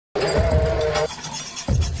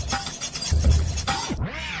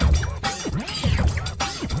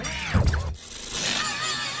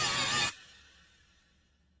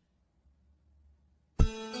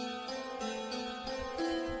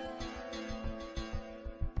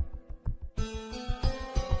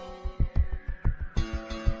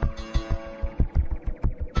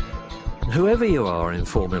whoever you are in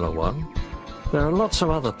Formula One, there are lots of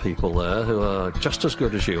other people there who are just as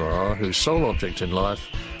good as you are, whose sole object in life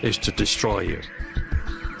is to destroy you.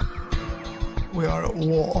 We are at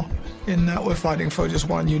war in that we're fighting for just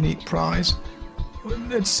one unique prize.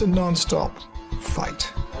 It's a non-stop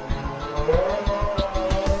fight.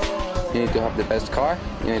 You need to have the best car,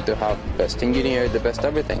 you need to have the best engineer, the best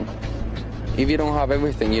everything. If you don't have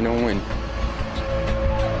everything, you don't win.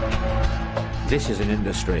 This is an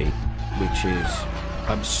industry which is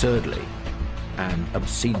absurdly and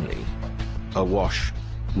obscenely awash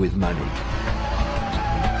with money.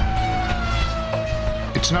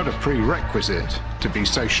 It's not a prerequisite to be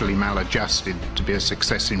socially maladjusted to be a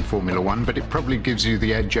success in Formula One, but it probably gives you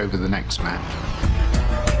the edge over the next man.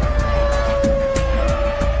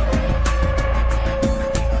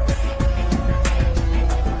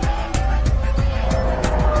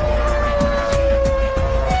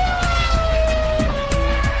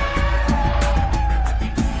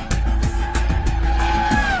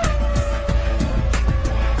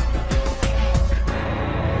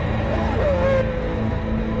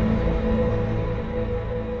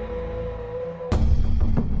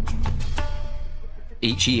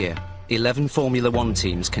 Each year, 11 Formula One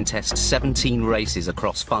teams contest 17 races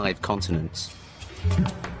across 5 continents.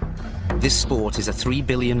 This sport is a $3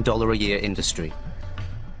 billion a year industry.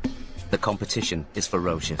 The competition is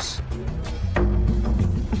ferocious.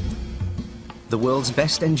 The world's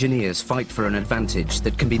best engineers fight for an advantage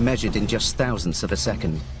that can be measured in just thousandths of a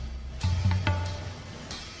second.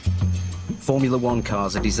 Formula One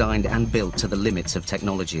cars are designed and built to the limits of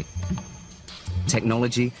technology.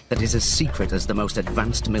 Technology that is as secret as the most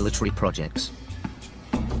advanced military projects.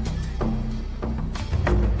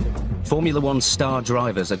 Formula One star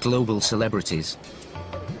drivers are global celebrities.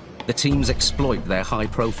 The teams exploit their high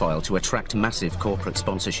profile to attract massive corporate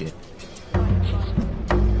sponsorship.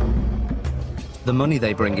 The money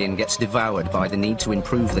they bring in gets devoured by the need to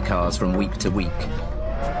improve the cars from week to week.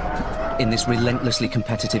 In this relentlessly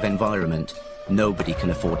competitive environment, nobody can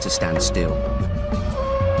afford to stand still.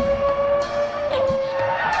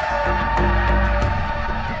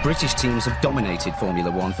 British teams have dominated Formula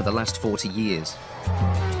One for the last 40 years.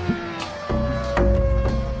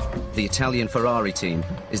 The Italian Ferrari team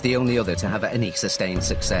is the only other to have any sustained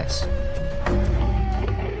success.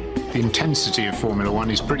 The intensity of Formula One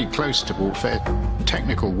is pretty close to warfare,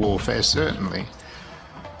 technical warfare certainly.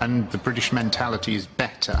 And the British mentality is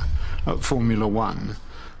better at Formula One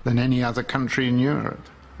than any other country in Europe.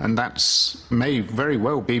 And that may very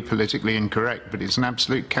well be politically incorrect, but it's an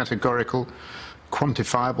absolute categorical,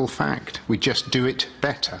 quantifiable fact. We just do it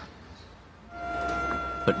better.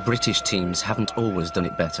 But British teams haven't always done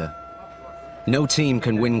it better. No team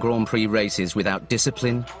can win Grand Prix races without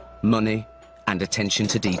discipline, money, and attention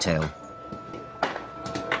to detail.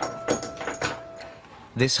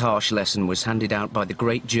 This harsh lesson was handed out by the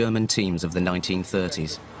great German teams of the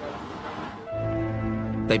 1930s.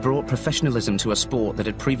 They brought professionalism to a sport that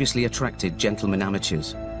had previously attracted gentlemen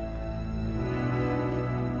amateurs.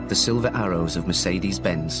 The silver arrows of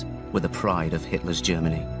Mercedes-Benz were the pride of Hitler's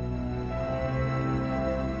Germany.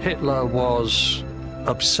 Hitler was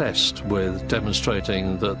obsessed with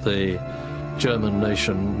demonstrating that the German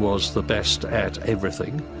nation was the best at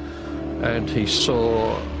everything, and he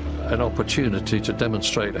saw an opportunity to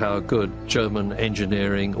demonstrate how good German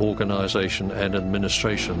engineering, organisation and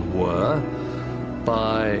administration were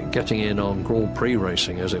by getting in on Grand Prix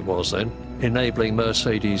racing, as it was then, enabling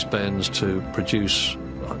Mercedes-Benz to produce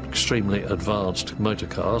extremely advanced motor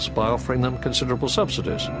cars by offering them considerable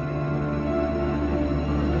subsidies.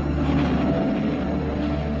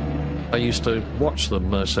 I used to watch the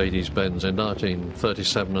Mercedes-Benz in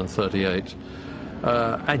 1937 and 38,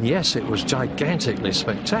 and yes, it was gigantically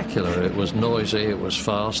spectacular. It was noisy, it was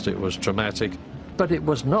fast, it was dramatic, but it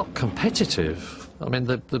was not competitive. I mean,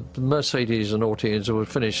 the Mercedes and Ortiz would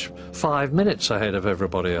finish 5 minutes ahead of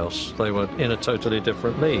everybody else. They were in a totally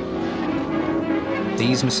different league.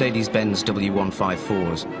 These Mercedes-Benz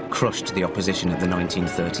W154s crushed the opposition at the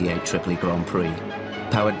 1938 Tripoli Grand Prix,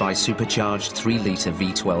 powered by supercharged 3-litre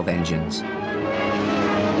V12 engines.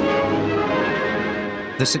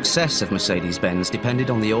 The success of Mercedes-Benz depended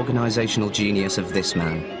on the organisational genius of this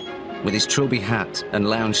man. With his trilby hat and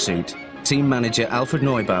lounge suit, team manager Alfred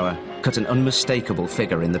Neubauer cut an unmistakable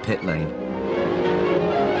figure in the pit lane.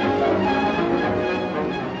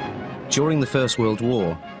 During the First World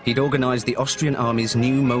War, he'd organised the Austrian Army's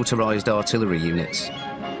new motorised artillery units.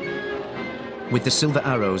 With the Silver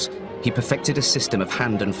Arrows, he perfected a system of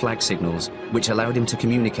hand and flag signals which allowed him to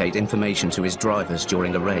communicate information to his drivers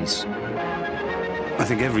during a race. I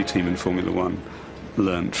think every team in Formula One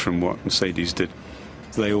learned from what Mercedes did.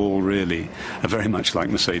 they all really are very much like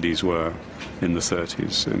Mercedes were in the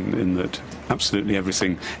 30s, in that absolutely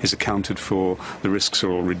everything is accounted for, the risks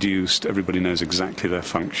are all reduced, everybody knows exactly their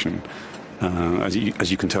function. As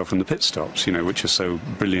you can tell from the pit stops, you know, which are so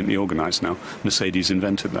brilliantly organised now. Mercedes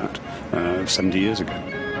invented that 70 years ago.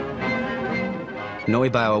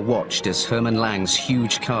 Neubauer watched as Hermann Lang's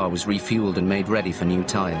huge car was refueled and made ready for new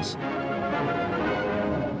tyres.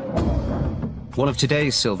 One of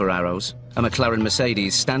today's Silver Arrows, a McLaren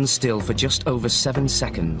Mercedes, stands still for just over 7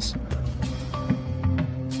 seconds.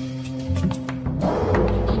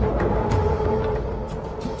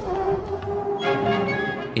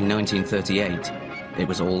 In 1938, it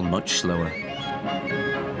was all much slower.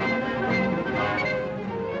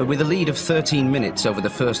 But with a lead of 13 minutes over the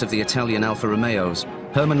first of the Italian Alfa Romeos,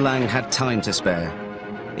 Hermann Lang had time to spare.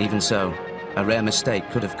 Even so, a rare mistake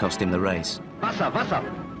could have cost him the race,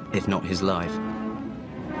 if not his life.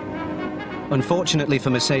 Unfortunately for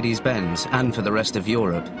Mercedes-Benz and for the rest of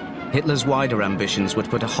Europe, Hitler's wider ambitions would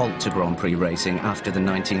put a halt to Grand Prix racing after the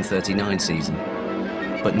 1939 season.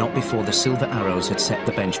 But not before the Silver Arrows had set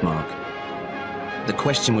the benchmark. The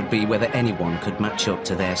question would be whether anyone could match up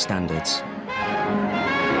to their standards.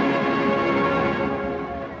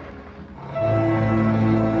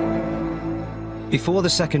 Before the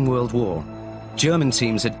Second World War, German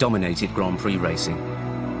teams had dominated Grand Prix racing.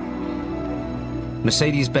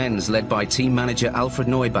 Mercedes-Benz, led by team manager Alfred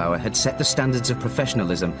Neubauer, had set the standards of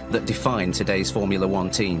professionalism that define today's Formula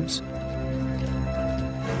One teams.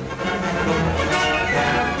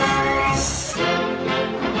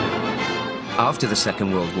 After the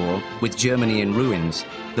Second World War, with Germany in ruins,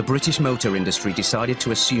 the British motor industry decided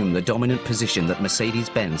to assume the dominant position that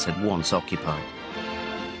Mercedes-Benz had once occupied.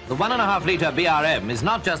 The 1.5-litre BRM is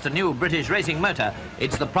not just a new British racing motor,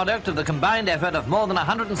 it's the product of the combined effort of more than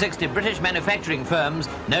 160 British manufacturing firms,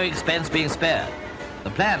 no expense being spared. The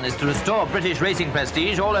plan is to restore British racing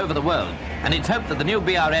prestige all over the world, and it's hoped that the new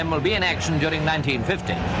BRM will be in action during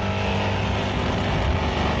 1950.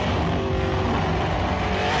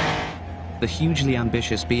 The hugely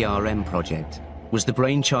ambitious BRM project was the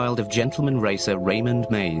brainchild of gentleman racer Raymond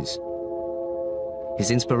Mays.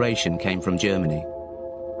 His inspiration came from Germany.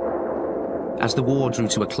 As the war drew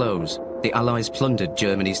to a close, the Allies plundered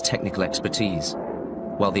Germany's technical expertise.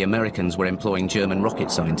 While the Americans were employing German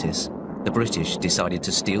rocket scientists, the British decided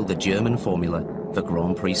to steal the German formula for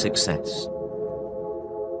Grand Prix success.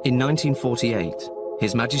 In 1948,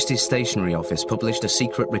 His Majesty's Stationery Office published a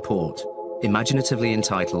secret report, imaginatively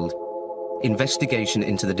entitled Investigation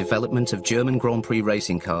into the Development of German Grand Prix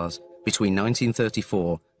Racing Cars between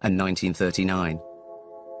 1934 and 1939.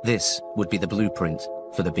 This would be the blueprint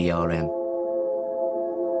for the BRM.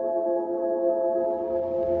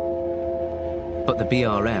 But the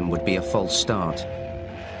BRM would be a false start.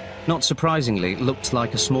 Not surprisingly, it looked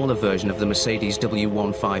like a smaller version of the Mercedes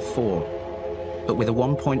W154. But with a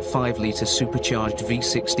 1.5-litre supercharged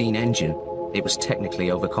V16 engine, it was technically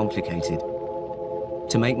overcomplicated.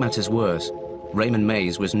 To make matters worse, Raymond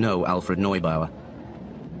Mays was no Alfred Neubauer.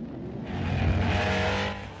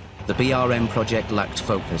 The BRM project lacked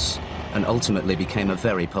focus and ultimately became a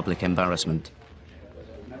very public embarrassment.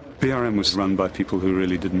 BRM was run by people who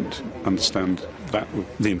really didn't understand that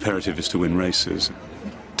the imperative is to win races.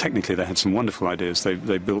 Technically, they had some wonderful ideas.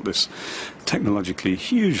 They built this technologically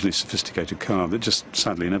hugely sophisticated car that just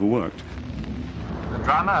sadly never worked. The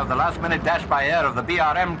drama of the last-minute dash by air of the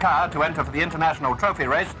BRM car to enter for the international trophy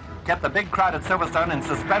race kept the big crowd at Silverstone in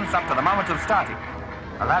suspense up to the moment of starting.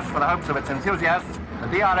 Alas for the hopes of its enthusiasts, the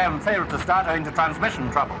BRM failed to start owing to transmission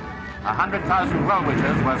trouble. 100,000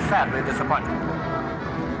 well-wishers were sadly disappointed.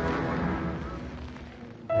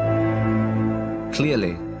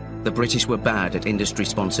 Clearly, the British were bad at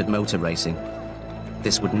industry-sponsored motor racing.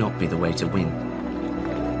 This would not be the way to win.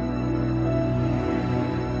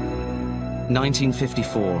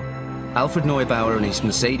 1954, Alfred Neubauer and his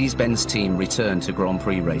Mercedes-Benz team returned to Grand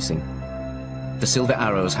Prix racing. The Silver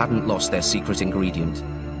Arrows hadn't lost their secret ingredient.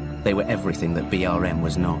 They were everything that BRM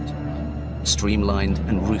was not. Streamlined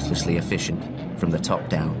and ruthlessly efficient, from the top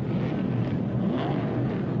down.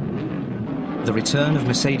 The return of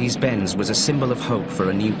Mercedes-Benz was a symbol of hope for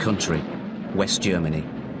a new country, West Germany.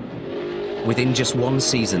 Within just one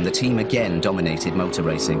season, the team again dominated motor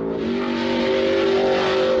racing.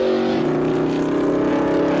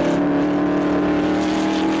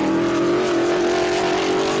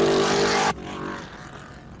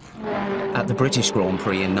 At the British Grand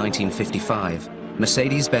Prix in 1955,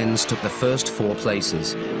 Mercedes-Benz took the first 4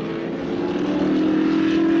 places.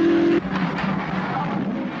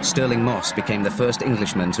 Stirling Moss became the first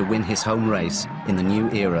Englishman to win his home race in the new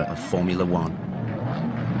era of Formula One.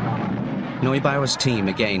 Neubauer's team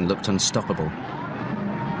again looked unstoppable.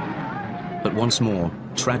 But once more,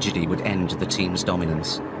 tragedy would end the team's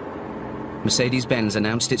dominance. Mercedes-Benz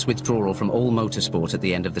announced its withdrawal from all motorsport at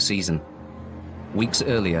the end of the season. Weeks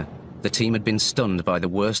earlier, the team had been stunned by the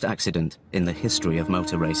worst accident in the history of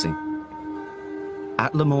motor racing.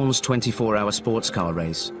 At Le Mans' 24-hour sports car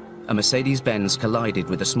race, a Mercedes-Benz collided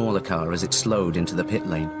with a smaller car as it slowed into the pit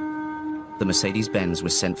lane. The Mercedes-Benz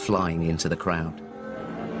was sent flying into the crowd.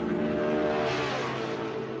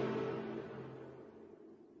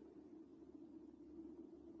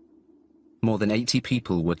 More than 80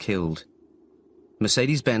 people were killed.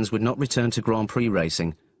 Mercedes-Benz would not return to Grand Prix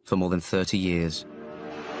racing for more than 30 years.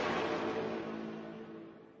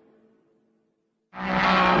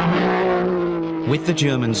 With the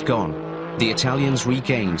Germans gone, the Italians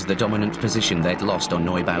regained the dominant position they'd lost on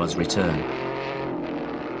Neubauer's return.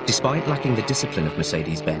 Despite lacking the discipline of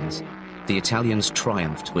Mercedes-Benz, the Italians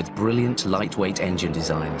triumphed with brilliant lightweight engine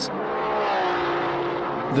designs.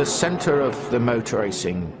 The centre of the motor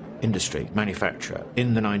racing industry, manufacture,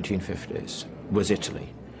 in the 1950s was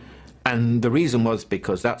Italy. And the reason was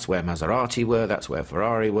because that's where Maserati were, that's where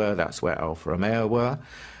Ferrari were, that's where Alfa Romeo were.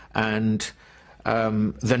 And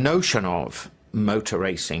the notion of motor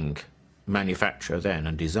racing manufacture then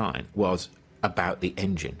and design was about the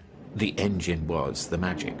engine. The engine was the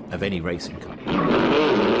magic of any racing car.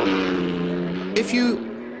 If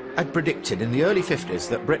you had predicted in the early 50s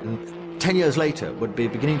that Britain 10 years later would be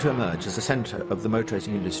beginning to emerge as the centre of the motor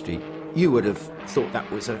racing industry, you would have thought that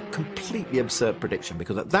was a completely absurd prediction,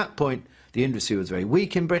 because at that point the industry was very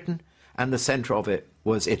weak in Britain and the centre of it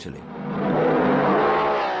was Italy.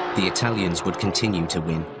 The Italians would continue to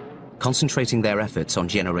win, concentrating their efforts on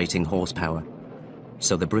generating horsepower.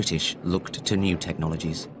 So the British looked to new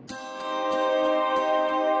technologies.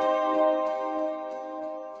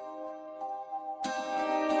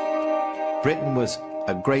 Britain was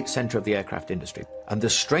a great centre of the aircraft industry, and the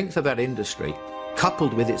strength of that industry,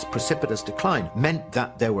 coupled with its precipitous decline, meant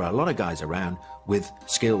that there were a lot of guys around with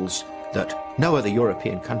skills that no other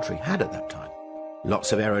European country had at that time.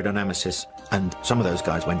 Lots of aerodynamicists, and some of those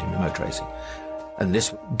guys went into motor racing. And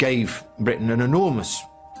this gave Britain an enormous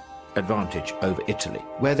advantage over Italy,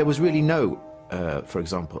 where there was really no, for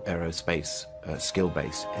example, aerospace skill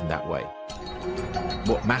base in that way.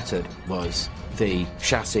 What mattered was the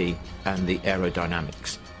chassis and the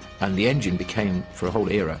aerodynamics, and the engine became, for a whole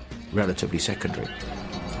era, relatively secondary.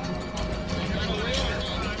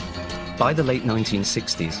 By the late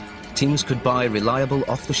 1960s, teams could buy reliable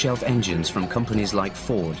off-the-shelf engines from companies like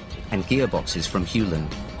Ford and gearboxes from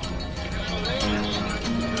Hewland.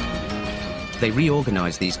 They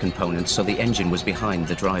reorganized these components so the engine was behind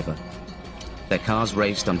the driver. Their cars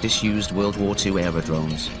raced on disused World War II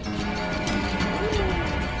aerodromes.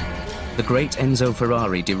 The great Enzo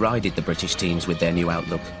Ferrari derided the British teams with their new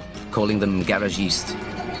outlook, calling them garagistes,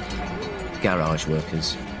 garage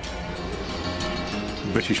workers.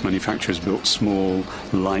 British manufacturers built small,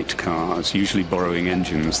 light cars, usually borrowing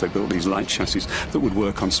engines. They built these light chassis that would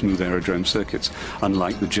work on smooth aerodrome circuits,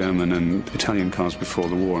 unlike the German and Italian cars before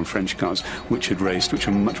the war and French cars, which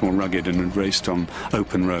were much more rugged and had raced on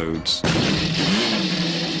open roads.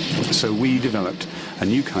 So we developed a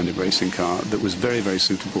new kind of racing car that was very, very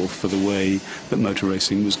suitable for the way that motor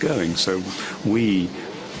racing was going. So we,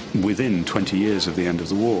 within 20 years of the end of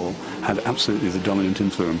the war, had absolutely the dominant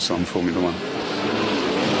influence on Formula One.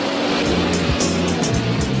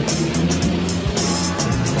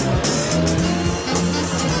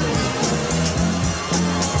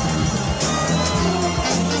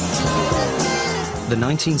 The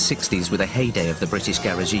 1960s were the heyday of the British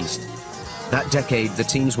garagiste. That decade, the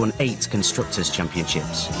teams won 8 Constructors'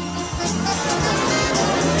 Championships.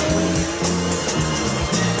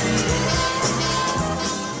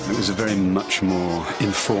 It was a very much more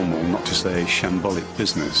informal, not to say shambolic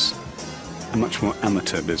business, a much more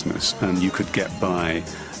amateur business, and you could get by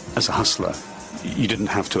as a hustler. You didn't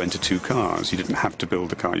have to enter 2 cars, you didn't have to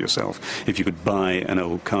build a car yourself. If you could buy an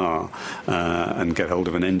old car and get hold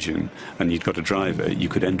of an engine and you'd got a driver, you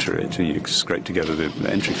could enter it and you'd scrape together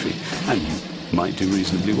the entry fee and you might do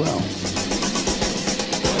reasonably well.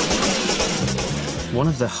 One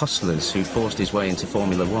of the hustlers who forced his way into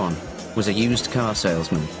Formula One was a used car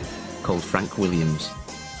salesman called Frank Williams.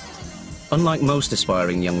 Unlike most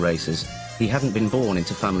aspiring young racers, he hadn't been born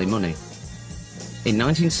into family money. In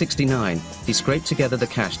 1969, he scraped together the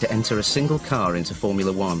cash to enter a single car into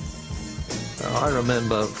Formula One. I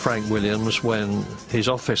remember Frank Williams when his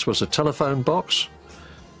office was a telephone box.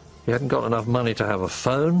 He hadn't got enough money to have a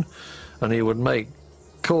phone, and he would make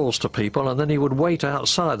calls to people, and then he would wait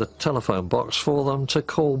outside the telephone box for them to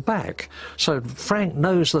call back. So Frank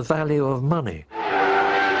knows the value of money.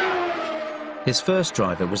 His first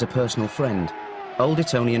driver was a personal friend, old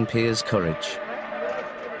Etonian Piers Courage.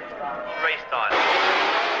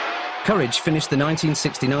 Courage finished the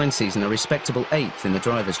 1969 season a respectable 8th in the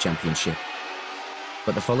Drivers' Championship.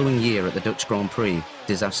 But the following year at the Dutch Grand Prix,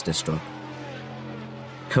 disaster struck.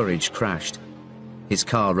 Courage crashed. His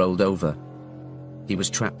car rolled over. He was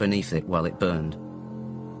trapped beneath it while it burned.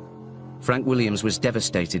 Frank Williams was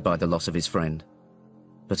devastated by the loss of his friend,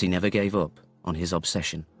 but he never gave up on his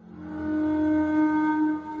obsession.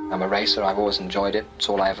 I'm a racer, I've always enjoyed it. It's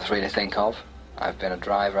all I ever really think of. I've been a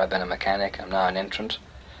driver, I've been a mechanic, I'm now an entrant.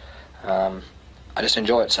 I just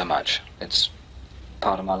enjoy it so much. It's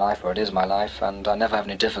part of my life, or it is my life, and I never have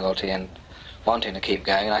any difficulty in wanting to keep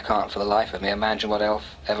going, and I can't for the life of me imagine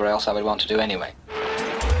whatever else I would want to do anyway.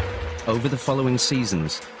 Over the following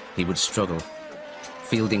seasons, he would struggle,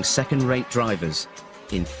 fielding second-rate drivers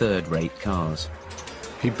in third-rate cars.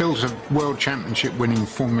 He built a World Championship winning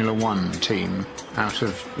Formula One team out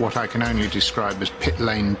of what I can only describe as pit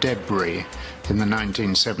lane debris in the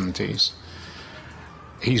 1970s.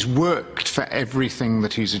 He's worked for everything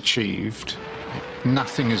that he's achieved.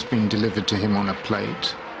 Nothing has been delivered to him on a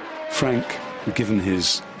plate. Frank, given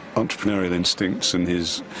his entrepreneurial instincts and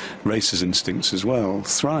his racer's instincts as well,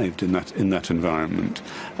 thrived in that environment.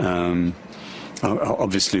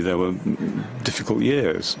 Obviously there were difficult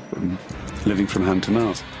years, living from hand to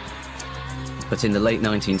mouth. But in the late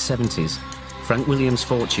 1970s, Frank Williams'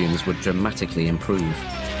 fortunes would dramatically improve.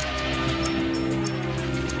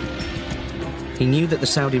 He knew that the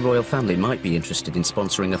Saudi royal family might be interested in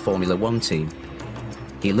sponsoring a Formula One team.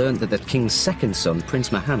 He learned that the king's second son,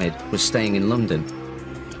 Prince Mohammed, was staying in London.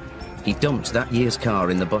 He dumped that year's car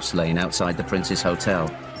in the bus lane outside the prince's hotel.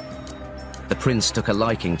 The prince took a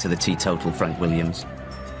liking to the teetotal Frank Williams.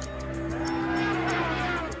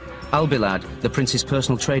 Al Bilad, the prince's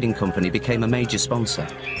personal trading company, became a major sponsor.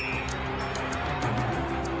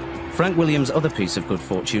 Frank Williams' other piece of good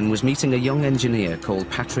fortune was meeting a young engineer called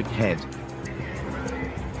Patrick Head.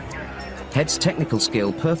 Head's technical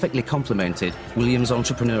skill perfectly complemented Williams'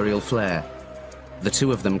 entrepreneurial flair. The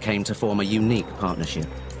two of them came to form a unique partnership.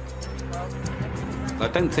 I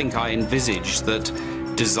don't think I envisaged that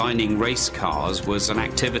designing race cars was an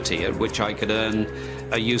activity at which I could earn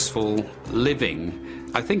a useful living.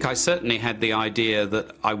 I think I certainly had the idea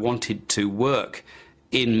that I wanted to work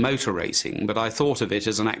in motor racing, but I thought of it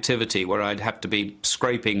as an activity where I'd have to be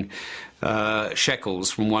scraping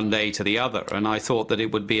shekels from one day to the other, and I thought that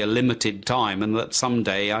it would be a limited time and that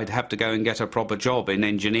someday I'd have to go and get a proper job in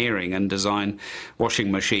engineering and design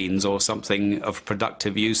washing machines or something of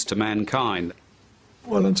productive use to mankind.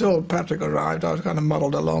 Well, until Patrick arrived, I was kind of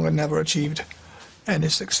muddled along and never achieved any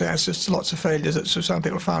success, just lots of failures that some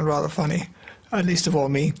people found rather funny, at least of all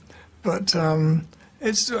me. But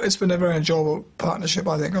it's been a very enjoyable partnership,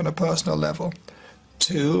 I think, on a personal level,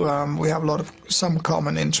 too. We have some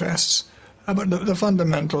common interests, but the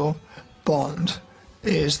fundamental bond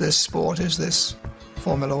is this sport, is this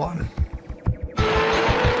Formula One.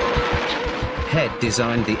 Head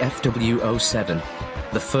designed the FW07,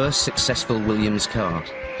 the first successful Williams car.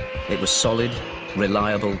 It was solid,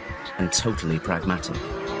 reliable, and totally pragmatic.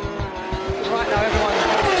 Right now,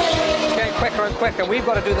 everyone's getting quicker and quicker. We've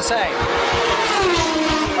got to do the same.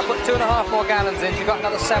 I put 2.5 more gallons in. You've got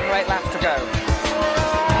another 7 or 8 laps to go.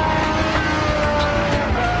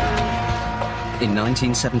 In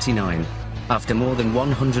 1979, after more than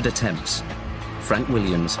 100 attempts, Frank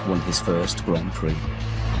Williams won his first Grand Prix.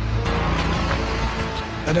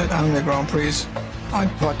 I don't know how many Grand Prix I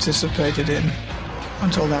participated in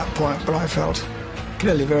until that point, but I felt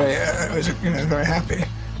clearly very happy,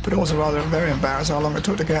 but also rather very embarrassed how long it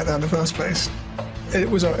took to get there in the first place. It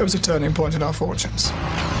was a turning point in our fortunes.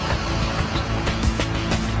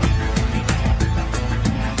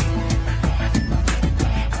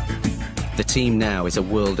 The team now is a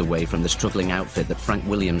world away from the struggling outfit that Frank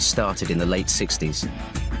Williams started in the late 60s.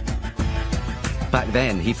 Back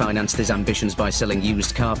then, he financed his ambitions by selling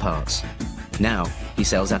used car parts. Now, he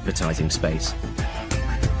sells advertising space.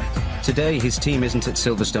 Today, his team isn't at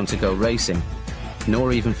Silverstone to go racing,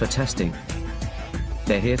 nor even for testing.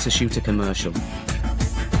 They're here to shoot a commercial.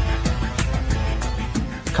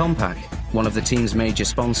 Compaq, one of the team's major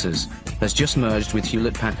sponsors, has just merged with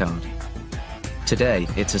Hewlett-Packard. Today,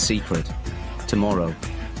 it's a secret. Tomorrow,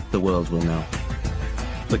 the world will know.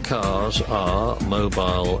 The cars are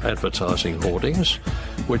mobile advertising hoardings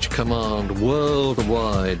which command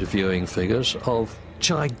worldwide viewing figures of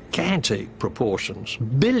gigantic proportions,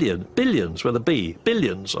 billions with a B,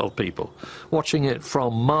 billions of people watching it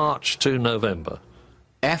from March to November.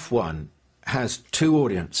 F1 has two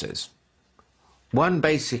audiences. One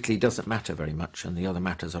basically doesn't matter very much and the other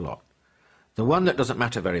matters a lot. The one that doesn't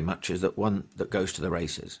matter very much is the one that goes to the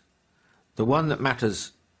races. The one that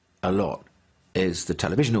matters a lot is the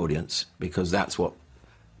television audience, because that's what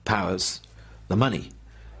powers the money.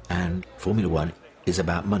 And Formula One is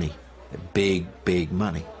about money. Big, big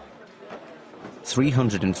money.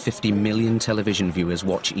 350 million television viewers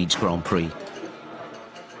watch each Grand Prix.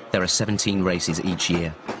 There are 17 races each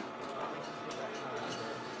year.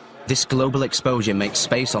 This global exposure makes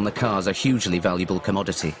space on the cars a hugely valuable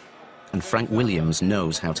commodity, and Frank Williams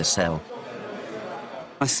knows how to sell.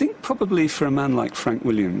 I think probably for a man like Frank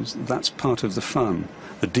Williams, that's part of the fun.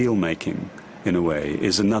 The deal-making, in a way,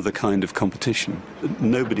 is another kind of competition.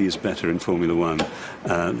 Nobody is better in Formula One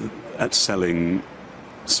at selling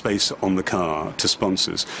space on the car to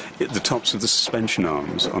sponsors. The tops of the suspension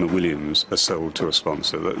arms on a Williams are sold to a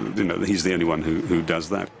sponsor. You know, he's the only one who does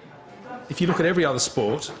that. If you look at every other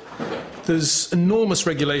sport, there's enormous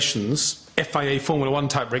regulations, FIA Formula One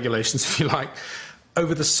type regulations, if you like,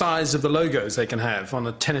 over the size of the logos they can have on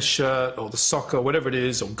a tennis shirt or the soccer, whatever it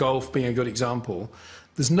is, or golf being a good example.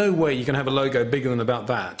 There's no way you can have a logo bigger than about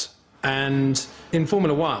that. And in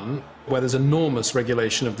Formula One, where there's enormous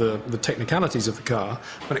regulation of the technicalities of the car,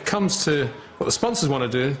 when it comes to what the sponsors want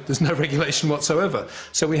to do, there's no regulation whatsoever.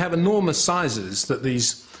 So we have enormous sizes that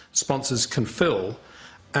these sponsors can fill.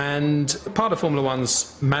 And part of Formula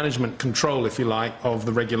One's management control, if you like, of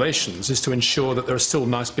the regulations is to ensure that there are still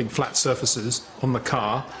nice big flat surfaces on the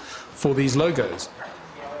car for these logos.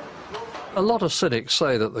 A lot of cynics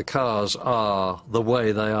say that the cars are the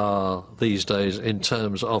way they are these days in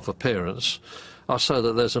terms of appearance. I say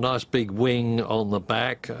that there's a nice big wing on the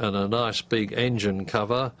back and a nice big engine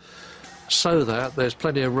cover, so that there's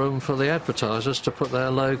plenty of room for the advertisers to put their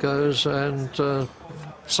logos and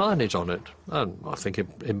signage on it. And I think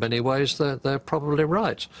in many ways they're probably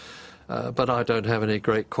right. But I don't have any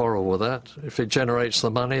great quarrel with that. If it generates the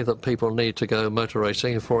money that people need to go motor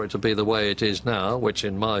racing for it to be the way it is now, which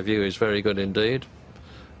in my view is very good indeed,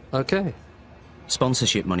 okay.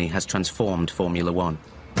 Sponsorship money has transformed Formula One.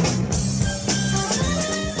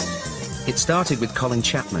 It started with Colin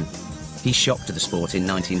Chapman. He shocked the sport in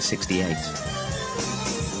 1968.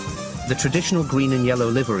 The traditional green and yellow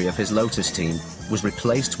livery of his Lotus team was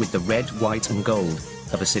replaced with the red, white and gold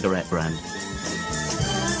of a cigarette brand.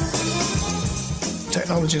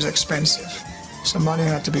 Technology is expensive, so money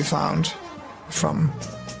had to be found from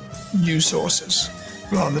new sources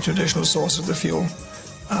rather than the traditional sources of the fuel,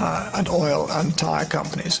 and oil and tyre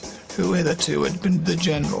companies, who hitherto had been the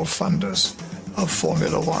general funders of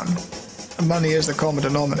Formula One. And money is the common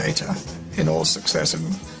denominator in all success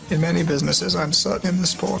in many businesses and certainly in the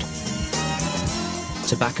sport.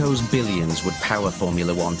 Tobacco's billions would power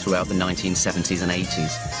Formula One throughout the 1970s and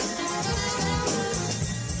 80s.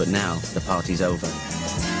 But now the party's over.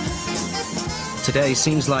 Today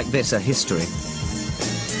seems like this a history.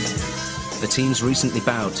 The teams recently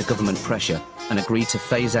bowed to government pressure and agreed to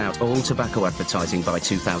phase out all tobacco advertising by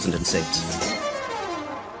 2006.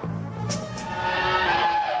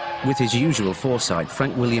 With his usual foresight,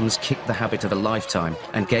 Frank Williams kicked the habit of a lifetime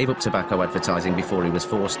and gave up tobacco advertising before he was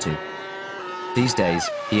forced to. These days,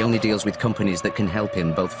 he only deals with companies that can help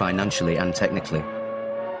him both financially and technically.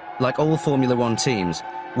 Like all Formula One teams,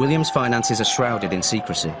 Williams' finances are shrouded in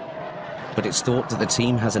secrecy, but it's thought that the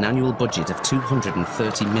team has an annual budget of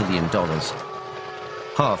 $230 million.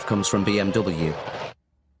 Half comes from BMW.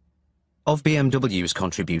 Of BMW's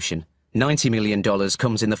contribution, $90 million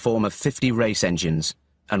comes in the form of 50 race engines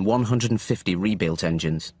and 150 rebuilt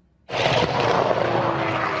engines.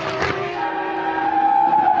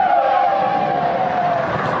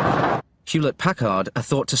 Hewlett-Packard are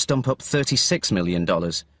thought to stump up $36 million,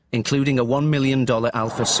 including a $1 million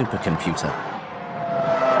Alpha supercomputer.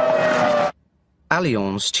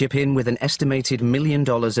 Allianz chip in with an estimated $1 million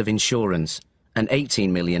of insurance and $18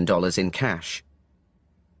 million in cash,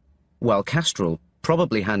 while Castrol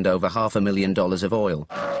probably hand over $500,000 of oil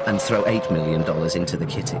and throw $8 million into the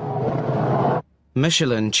kitty.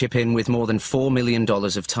 Michelin chip in with more than $4 million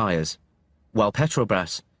of tyres, while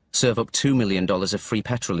Petrobras serve up $2 million of free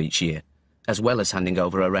petrol each year, as well as handing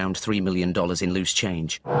over around $3 million in loose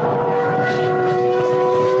change.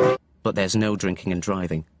 But there's no drinking and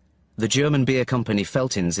driving. The German beer company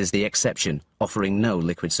Veltins is the exception, offering no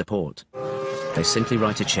liquid support. They simply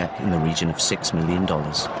write a cheque in the region of $6 million.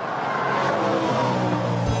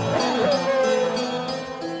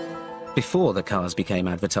 Before the cars became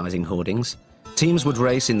advertising hoardings, teams would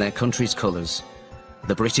race in their country's colours.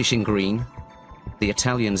 The British in green, the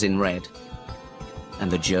Italians in red,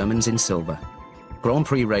 and the Germans in silver. Grand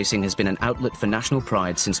Prix racing has been an outlet for national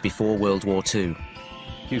pride since before World War II.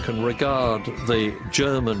 You can regard the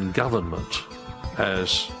German government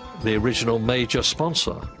as the original major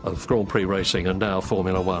sponsor of Grand Prix racing and now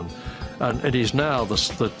Formula One. And it is now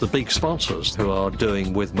the big sponsors who are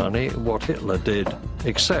doing with money what Hitler did,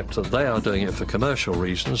 except that they are doing it for commercial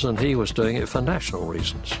reasons and he was doing it for national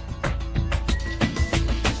reasons.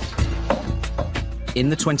 In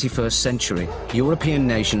the 21st century, European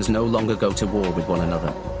nations no longer go to war with one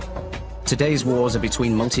another. Today's wars are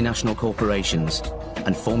between multinational corporations,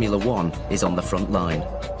 and Formula One is on the front line.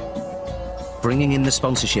 Bringing in the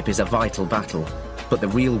sponsorship is a vital battle, but the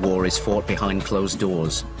real war is fought behind closed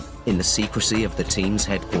doors, in the secrecy of the team's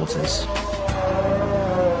headquarters.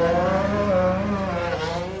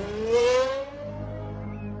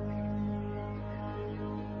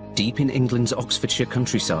 Deep in England's Oxfordshire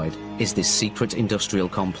countryside is this secret industrial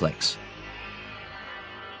complex.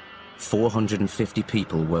 450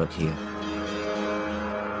 people work here.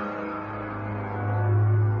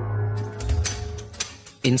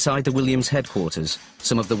 Inside the Williams headquarters,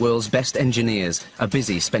 some of the world's best engineers are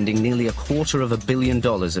busy spending nearly $250 million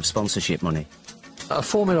of sponsorship money. A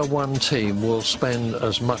Formula One team will spend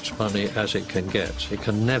as much money as it can get. It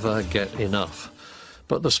can never get enough.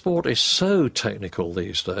 But the sport is so technical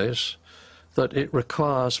these days that it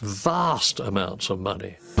requires vast amounts of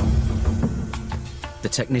money. The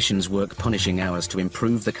technicians work punishing hours to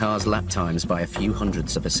improve the car's lap times by a few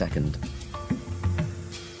hundredths of a second.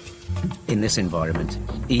 In this environment,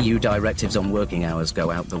 EU directives on working hours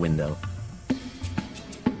go out the window.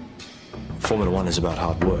 Formula One is about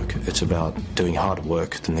hard work. It's about doing harder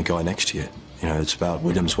work than the guy next to you. You know, it's about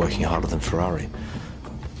Williams working harder than Ferrari.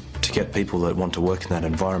 To get people that want to work in that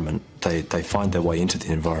environment, they find their way into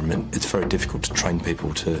the environment. It's very difficult to train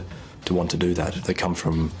people to want to do that. They come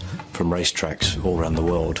from racetracks all around the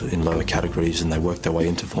world in lower categories and they work their way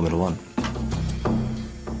into Formula One.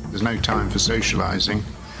 There's no time for socialising.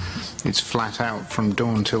 It's flat out from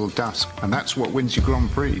dawn till dusk, and that's what wins you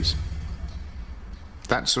Grand Prix.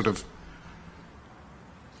 That sort of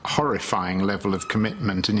horrifying level of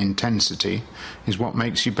commitment and intensity is what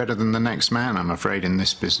makes you better than the next man, I'm afraid, in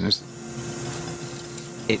this business.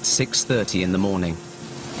 It's 6:30 in the morning,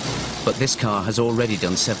 but this car has already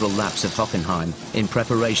done several laps of Hockenheim in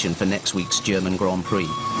preparation for next week's German Grand Prix.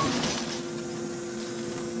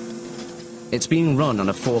 It's being run on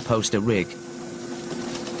a 4-poster rig.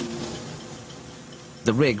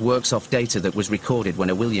 The rig works off data that was recorded when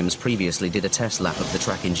a Williams previously did a test lap of the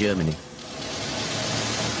track in Germany.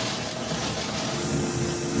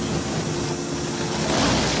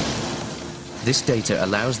 This data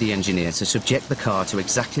allows the engineer to subject the car to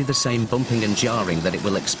exactly the same bumping and jarring that it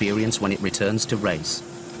will experience when it returns to race.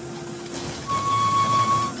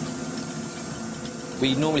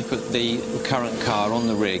 We normally put the current car on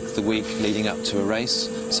the rig the week leading up to a race.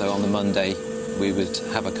 So on the Monday, we would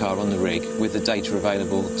have a car on the rig with the data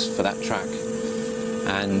available for that track.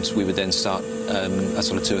 And we would then start a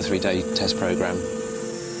sort of 2 or 3 day test program.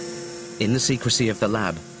 In the secrecy of the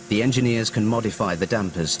lab, the engineers can modify the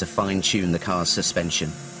dampers to fine-tune the car's suspension.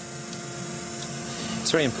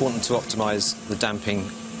 It's very important to optimise the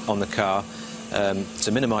damping on the car,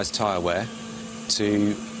 to minimise tyre wear,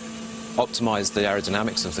 to optimise the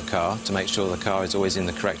aerodynamics of the car, to make sure the car is always in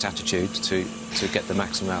the correct attitude to get the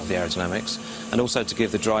maximum out of the aerodynamics, and also to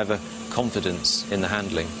give the driver confidence in the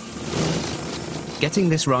handling. Getting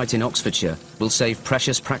this right in Oxfordshire will save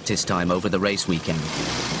precious practice time over the race weekend.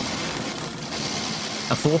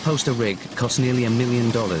 A 4-poster rig costs nearly $1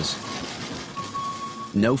 million.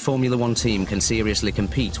 No Formula One team can seriously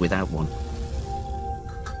compete without one.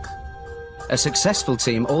 A successful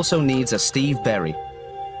team also needs a Steve Berry.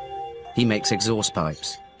 He makes exhaust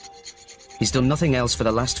pipes. He's done nothing else for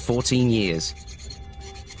the last 14 years.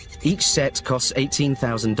 Each set costs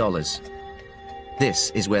 $18,000.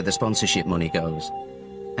 This is where the sponsorship money goes.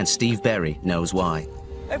 And Steve Berry knows why.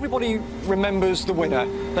 Everybody remembers the winner.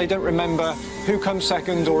 They don't remember who comes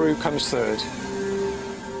second or who comes third.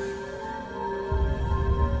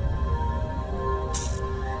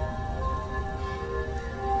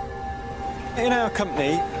 In our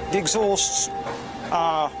company, the exhausts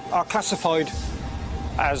are classified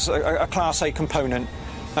as a Class A component.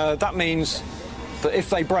 That means that if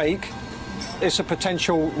they break, it's a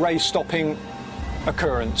potential race-stopping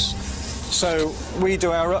occurrence. So we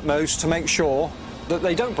do our utmost to make sure that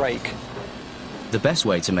they don't break. The best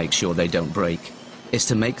way to make sure they don't break is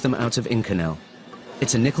to make them out of Inconel.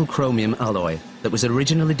 It's a nickel-chromium alloy that was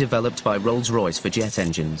originally developed by Rolls-Royce for jet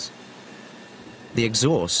engines. The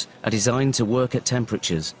exhausts are designed to work at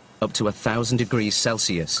temperatures up to 1,000 degrees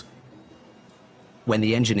Celsius. When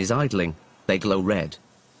the engine is idling, they glow red.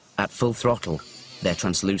 At full throttle, they're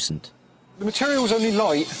translucent. The material is only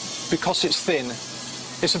light because it's thin.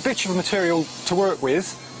 It's a bitch of a material to work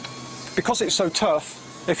with. Because it's so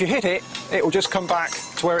tough, if you hit it, it will just come back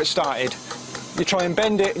to where it started. You try and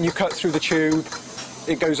bend it and you cut through the tube,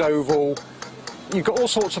 it goes oval. You've got all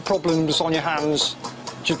sorts of problems on your hands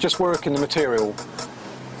just working the material.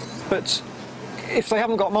 But if they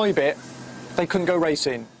haven't got my bit, they couldn't go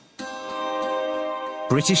racing.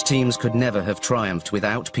 British teams could never have triumphed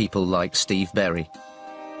without people like Steve Berry.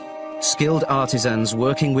 Skilled artisans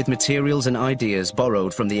working with materials and ideas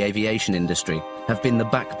borrowed from the aviation industry have been the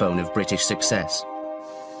backbone of British success.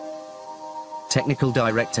 Technical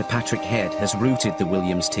director Patrick Head has rooted the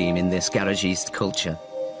Williams team in this garagiste culture.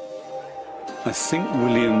 I think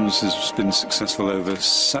Williams has been successful over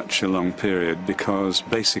such a long period because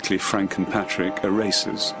basically Frank and Patrick are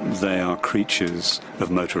racers. They are creatures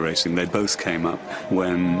of motor racing. They both came up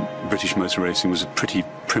when British motor racing was a pretty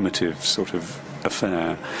primitive sort of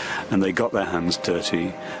affair, and they got their hands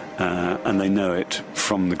dirty and they know it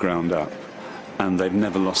from the ground up, and they've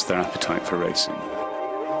never lost their appetite for racing.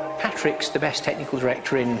 Patrick's the best technical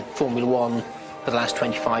director in Formula One for the last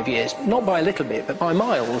 25 years, not by a little bit, but by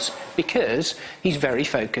miles, because he's very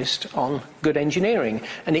focused on good engineering,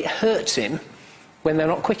 and it hurts him when they're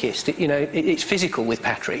not quickest. It's physical with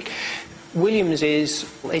Patrick. Williams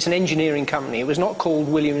it's an engineering company. It was not called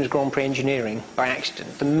Williams Grand Prix Engineering by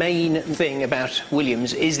accident. The main thing about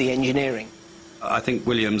Williams is the engineering. I think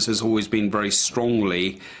Williams has always been very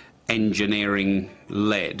strongly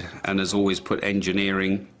engineering-led and has always put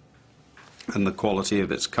engineering and the quality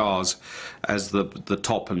of its cars as the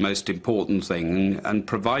top and most important thing, and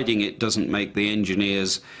providing it doesn't make the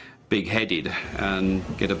engineers big-headed and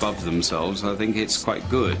get above themselves, I think it's quite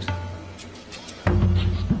good.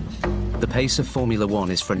 The pace of Formula One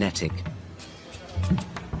is frenetic.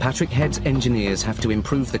 Patrick Head's engineers have to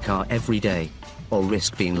improve the car every day or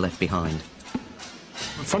risk being left behind.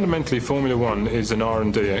 Fundamentally, Formula One is an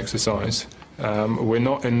R&D exercise. We're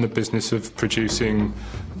not in the business of producing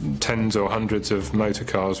tens or hundreds of motor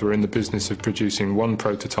cars. We're in the business of producing one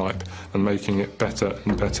prototype and making it better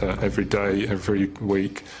and better every day, every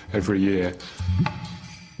week, every year.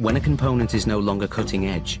 When a component is no longer cutting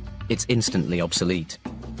edge, it's instantly obsolete.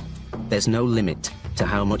 There's no limit to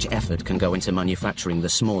how much effort can go into manufacturing the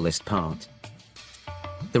smallest part.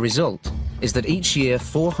 The result is that each year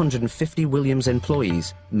 450 Williams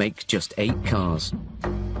employees make just 8 cars.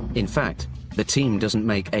 In fact, the team doesn't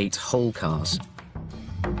make 8 whole cars.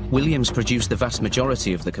 Williams produce the vast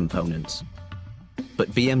majority of the components,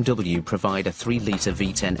 but BMW provide a 3-litre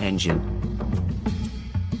V10 engine.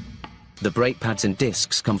 The brake pads and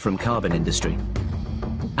discs come from Carbon Industry,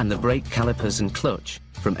 and the brake calipers and clutch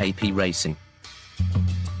from AP Racing.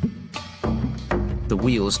 The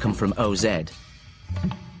wheels come from OZ,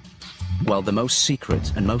 while the most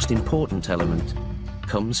secret and most important element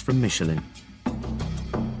comes from Michelin: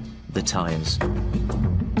 the tyres.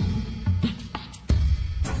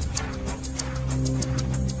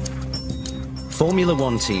 Formula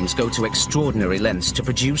One teams go to extraordinary lengths to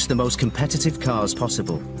produce the most competitive cars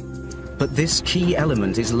possible. But this key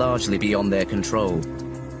element is largely beyond their control.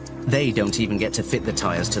 They don't even get to fit the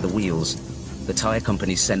tyres to the wheels. The tyre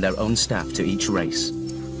companies send their own staff to each race.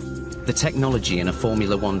 The technology in a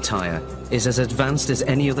Formula One tyre is as advanced as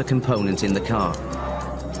any other component in the car.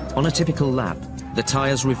 On a typical lap, the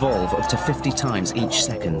tyres revolve up to 50 times each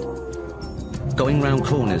second. Going round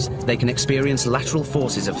corners, they can experience lateral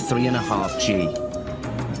forces of 3.5 G.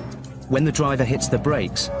 When the driver hits the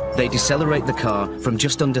brakes, they decelerate the car from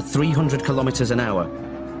just under 300 kilometers an hour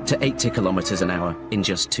to 80 kilometers an hour in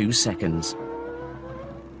just 2 seconds.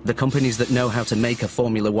 The companies that know how to make a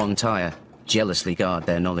Formula One tyre jealously guard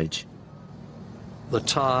their knowledge. The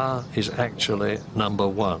tyre is actually number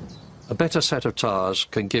one. A better set of tyres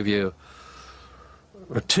can give you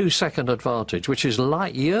a 2-second advantage, which is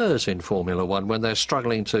light years in Formula One when they're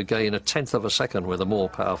struggling to gain 1/10 of a second with a more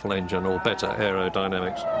powerful engine or better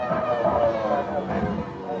aerodynamics.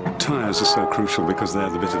 Tyres are so crucial because they're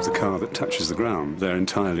the bit of the car that touches the ground. They're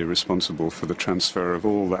entirely responsible for the transfer of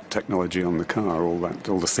all that technology on the car, all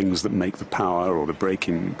the things that make the power or the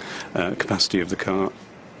braking capacity of the car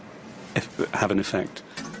have an effect.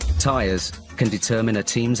 Tyres can determine a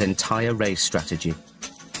team's entire race strategy.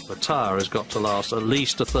 The tyre has got to last at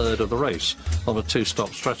least a third of the race on a two-stop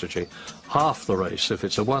strategy, half the race if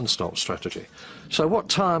it's a one-stop strategy. So what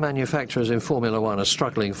tyre manufacturers in Formula One are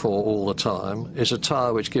struggling for all the time is a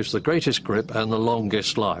tyre which gives the greatest grip and the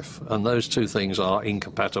longest life, and those two things are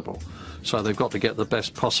incompatible. So they've got to get the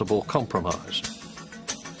best possible compromise.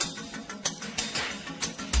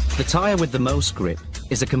 The tyre with the most grip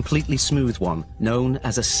is a completely smooth one, known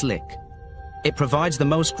as a slick. It provides the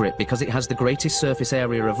most grip because it has the greatest surface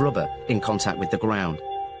area of rubber in contact with the ground.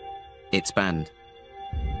 It's banned.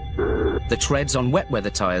 The treads on wet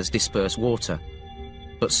weather tyres disperse water,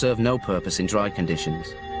 but serve no purpose in dry conditions.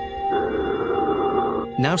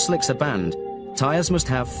 Now slicks are banned, tyres must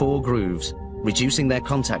have 4 grooves, reducing their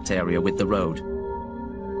contact area with the road.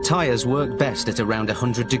 Tyres work best at around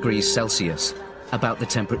 100 degrees Celsius, about the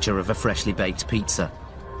temperature of a freshly baked pizza.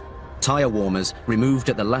 Tyre warmers, removed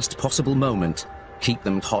at the last possible moment, keep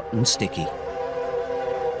them hot and sticky.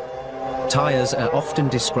 Tyres are often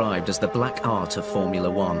described as the black art of Formula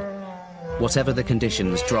One. Whatever the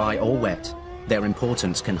conditions, dry or wet, their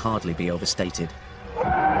importance can hardly be overstated.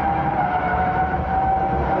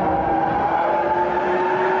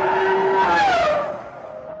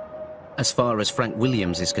 As far as Frank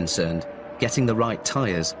Williams is concerned, getting the right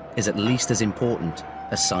tyres is at least as important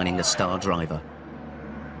as signing a star driver.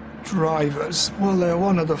 Drivers, well, they're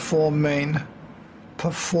one of the 4 main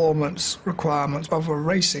performance requirements of a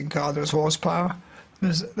racing car. There's horsepower,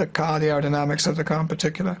 there's the car, the aerodynamics of the car in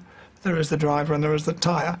particular, there is the driver, and there is the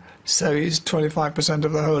tyre. So he's 25%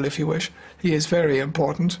 of the whole, if you wish. He is very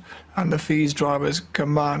important, and the FIS drivers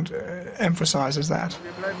command emphasises that.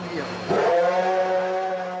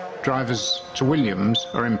 Drivers to Williams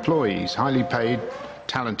are employees, highly paid,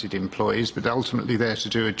 talented employees, but ultimately there to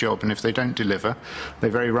do a job, and if they don't deliver, they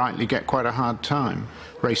very rightly get quite a hard time.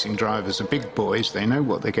 Racing drivers are big boys, they know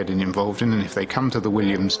what they're getting involved in, and if they come to the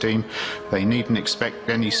Williams team, they needn't expect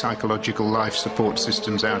any psychological life support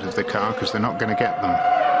systems out of the car, because they're not going to get them.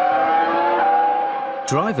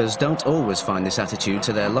 Drivers don't always find this attitude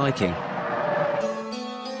to their liking.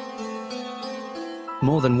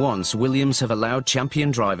 More than once, Williams have allowed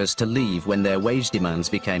champion drivers to leave when their wage demands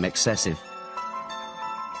became excessive.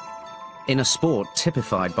 In a sport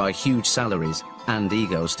typified by huge salaries and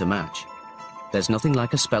egos to match, there's nothing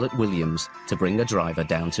like a spell at Williams to bring a driver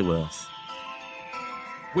down to earth.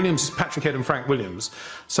 Williams is Patrick Head and Frank Williams,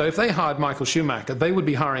 so if they hired Michael Schumacher, they would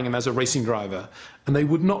be hiring him as a racing driver, and they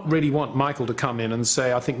would not really want Michael to come in and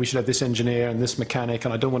say, I think we should have this engineer and this mechanic,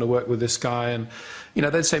 and I don't want to work with this guy, and, you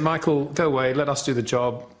know, they'd say, Michael, go away, let us do the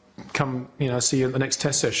job, come, you know, see you at the next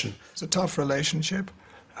test session. It's a tough relationship.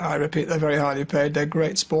 I repeat, they're very highly paid, they're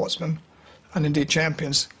great sportsmen, and indeed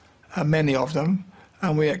champions, many of them,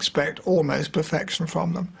 and we expect almost perfection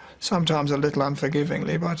from them, sometimes a little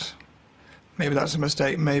unforgivingly, but maybe that's a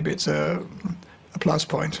mistake, maybe it's a plus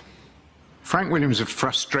point. Frank Williams is a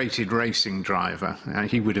frustrated racing driver.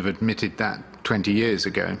 He would have admitted that 20 years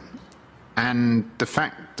ago. And the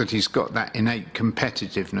fact that he's got that innate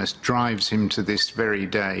competitiveness drives him to this very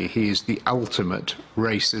day. He is the ultimate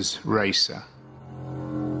racer's racer.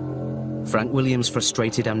 Frank Williams'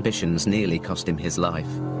 frustrated ambitions nearly cost him his life.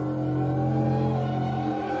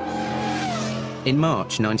 In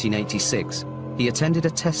March 1986, he attended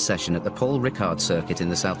a test session at the Paul Ricard circuit in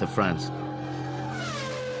the south of France.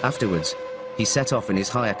 Afterwards, he set off in his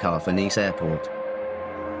hire car for Nice airport.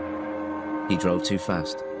 He drove too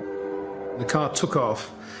fast. The car took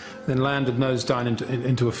off, then landed nose down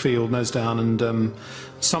into a field, nose down, and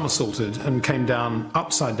somersaulted and came down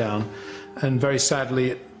upside down. And very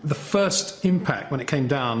sadly, the first impact when it came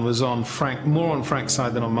down was on Frank, more on Frank's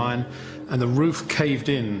side than on mine, and the roof caved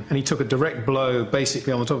in, and he took a direct blow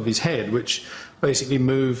basically on the top of his head, which basically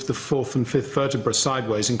moved the 4th and 5th vertebra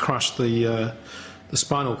sideways and crushed the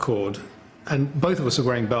spinal cord. And both of us were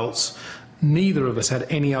wearing belts. Neither of us had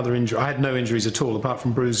any other injury. I had no injuries at all, apart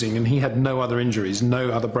from bruising, and he had no other injuries, no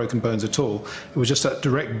other broken bones at all. It was just that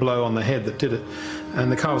direct blow on the head that did it.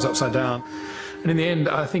 And the car was upside down. And in the end,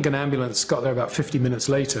 I think an ambulance got there about 50 minutes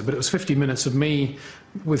later, but it was 50 minutes of me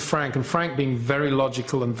with Frank, and Frank being very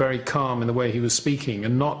logical and very calm in the way he was speaking,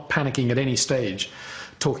 and not panicking at any stage,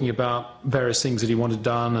 talking about various things that he wanted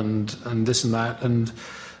done and this and that. And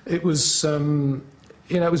it was, you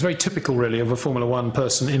know, it was very typical, really, of a Formula One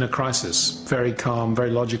person in a crisis. Very calm, very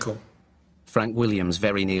logical. Frank Williams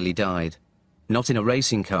very nearly died. Not in a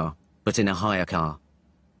racing car, but in a hire car.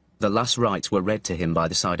 The last rites were read to him by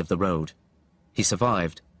the side of the road. He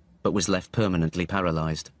survived, but was left permanently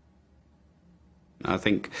paralysed. I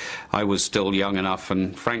think I was still young enough,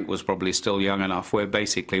 and Frank was probably still young enough, where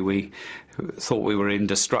basically we thought we were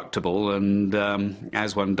indestructible, and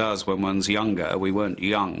as one does when one's younger, we weren't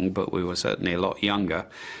young, but we were certainly a lot younger.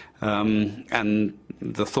 And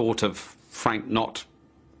the thought of Frank not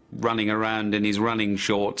running around in his running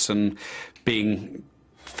shorts and being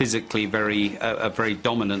physically a very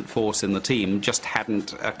dominant force in the team just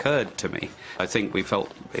hadn't occurred to me. I think we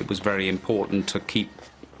felt it was very important to keep,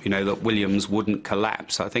 that Williams wouldn't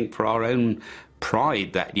collapse. I think for our own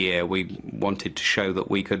pride that year, we wanted to show that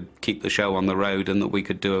we could keep the show on the road and that we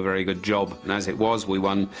could do a very good job. And as it was, we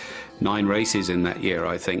won 9 races in that year,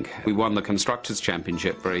 I think. We won the Constructors'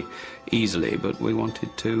 Championship very easily, but we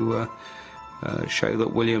wanted to show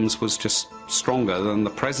that Williams was just stronger than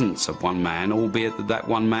the presence of one man, albeit that that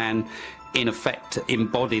one man, in effect,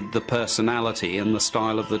 embodied the personality and the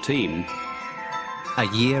style of the team. A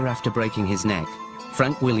year after breaking his neck,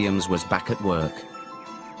 Frank Williams was back at work.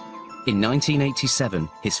 In 1987,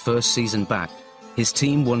 his first season back, his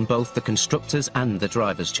team won both the Constructors' and the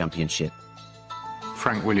Drivers' Championship.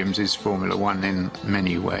 Frank Williams is Formula One in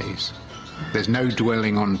many ways. There's no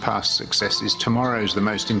dwelling on past successes. Tomorrow's the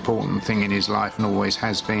most important thing in his life and always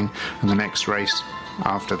has been, and the next race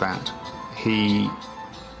after that. He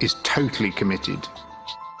is totally committed.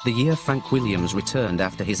 The year Frank Williams returned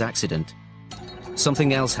after his accident,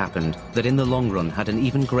 something else happened that in the long run had an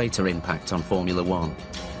even greater impact on Formula One.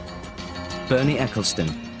 Bernie Eccleston,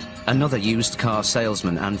 another used car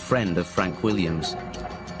salesman and friend of Frank Williams,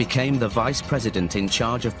 became the vice president in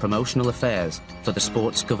charge of promotional affairs for the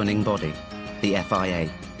sport's governing body, the FIA.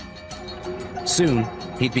 Soon,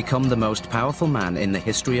 he'd become the most powerful man in the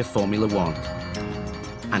history of Formula One,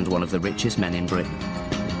 and one of the richest men in Britain.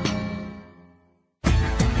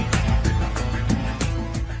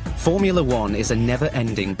 Formula One is a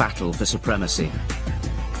never-ending battle for supremacy.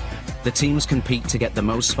 The teams compete to get the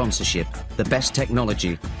most sponsorship, the best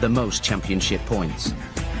technology, the most championship points.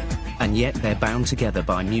 And yet they're bound together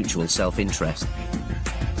by mutual self-interest.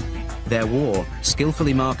 Their war,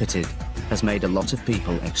 skillfully marketed, has made a lot of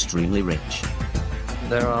people extremely rich.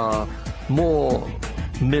 There are more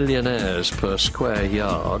millionaires per square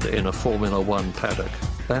yard in a Formula One paddock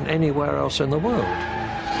than anywhere else in the world.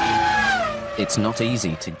 It's not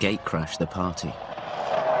easy to gatecrash the party.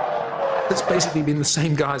 It's basically been the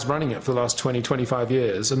same guys running it for the last 20, 25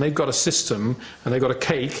 years, and they've got a system, and they've got a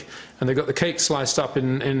cake, and they've got the cake sliced up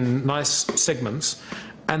in nice segments,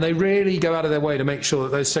 and they really go out of their way to make sure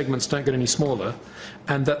that those segments don't get any smaller,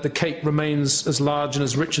 and that the cake remains as large and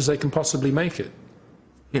as rich as they can possibly make it.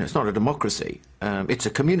 It's not a democracy. It's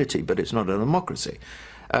a community, but it's not a democracy.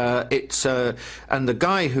 And the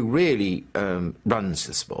guy who really runs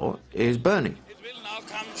the sport is Bernie.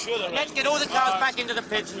 Let's get all the cars back into the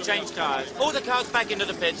pits and change tyres. All the cars back into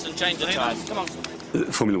the pits and change the tyres. Come on.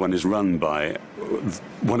 Formula One is run by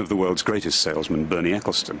one of the world's greatest salesmen, Bernie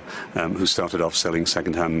Eccleston, who started off selling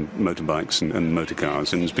second-hand motorbikes and motor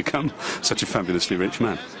cars and has become such a fabulously rich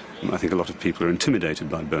man. I think a lot of people are intimidated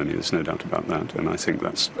by Bernie, there's no doubt about that, and I think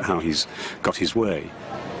that's how he's got his way.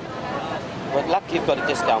 Well, luck you've got a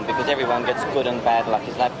discount because everyone gets good and bad luck.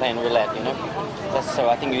 It's like playing roulette, So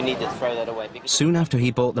I think you need to throw that away. Soon after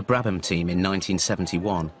he bought the Brabham team in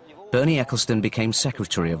 1971, Bernie Eccleston became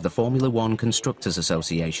secretary of the Formula One Constructors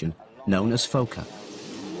Association, known as FOCA.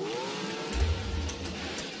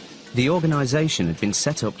 The organisation had been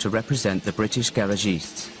set up to represent the British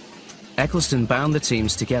garagistes. Eccleston bound the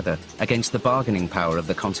teams together against the bargaining power of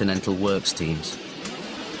the Continental Works teams.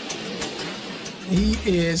 He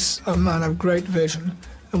is a man of great vision,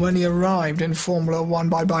 and when he arrived in Formula One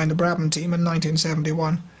by buying the Brabham team in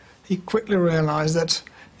 1971, he quickly realised that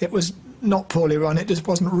it was not poorly run, it just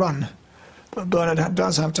wasn't run. But Bernard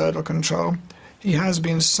does have total control. He has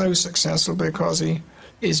been so successful because he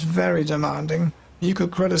is very demanding. You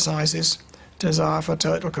could criticise his desire for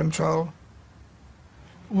total control.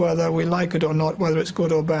 Whether we like it or not, whether it's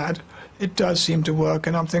good or bad, it does seem to work,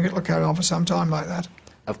 and I think it'll carry on for some time like that.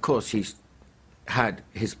 Of course, he's had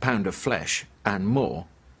his pound of flesh and more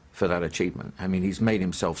for that achievement. I mean, he's made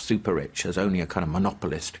himself super rich, as only a kind of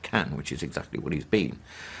monopolist can, which is exactly what he's been.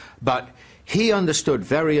 But he understood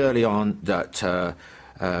very early on that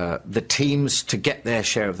the teams, to get their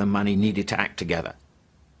share of the money, needed to act together.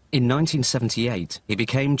 In 1978, he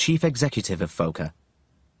became chief executive of FOCA.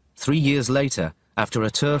 3 years later, after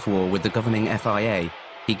a turf war with the governing FIA,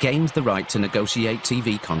 he gained the right to negotiate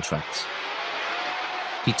TV contracts.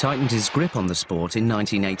 He tightened his grip on the sport in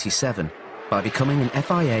 1987 by becoming an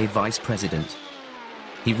FIA vice president.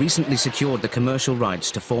 He recently secured the commercial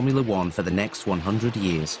rights to Formula One for the next 100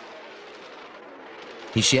 years.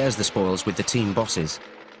 He shares the spoils with the team bosses.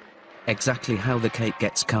 Exactly how the cake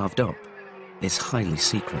gets carved up is highly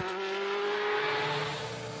secret.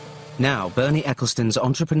 Now, Bernie Ecclestone's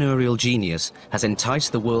entrepreneurial genius has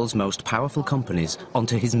enticed the world's most powerful companies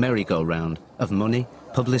onto his merry-go-round of money,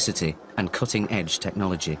 publicity, and cutting-edge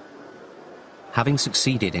technology. Having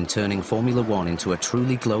succeeded in turning Formula One into a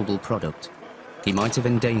truly global product, he might have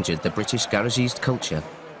endangered the British garagiste culture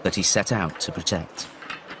that he set out to protect.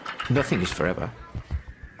 Nothing is forever.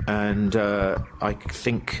 And I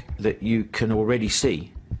think that you can already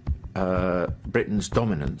see Britain's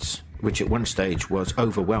dominance, which at one stage was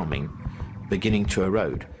overwhelming, beginning to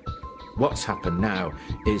erode. What's happened now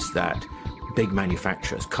is that big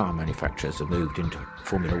manufacturers, car manufacturers, have moved into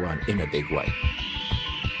Formula One in a big way.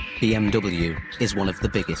 BMW is one of the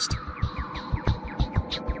biggest.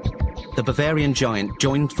 The Bavarian giant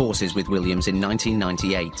joined forces with Williams in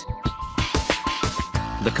 1998.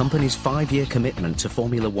 The company's 5-year commitment to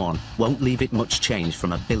Formula One won't leave it much change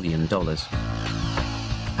from $1 billion.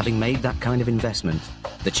 Having made that kind of investment,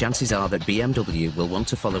 the chances are that BMW will want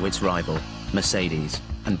to follow its rival, Mercedes,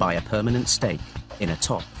 and buy a permanent stake in a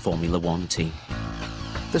top Formula One team.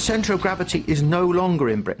 The centre of gravity is no longer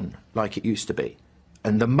in Britain like it used to be.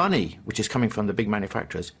 And the money, which is coming from the big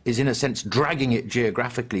manufacturers, is in a sense dragging it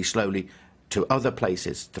geographically slowly to other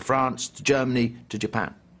places, to France, to Germany, to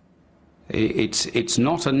Japan. It's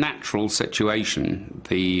not a natural situation,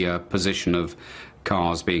 the position of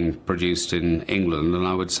cars being produced in England, and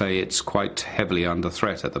I would say it's quite heavily under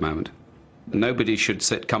threat at the moment. Nobody should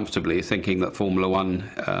sit comfortably thinking that Formula One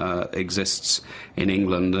exists in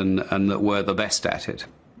England and that we're the best at it.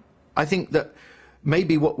 I think that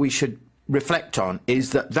maybe what we should reflect on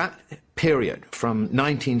is that that period from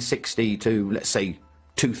 1960 to, let's say,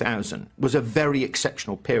 2000 was a very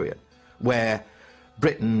exceptional period where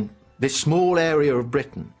Britain, this small area of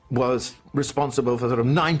Britain, was responsible for sort of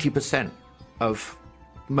 90% of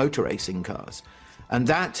motor racing cars. And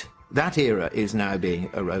that era is now being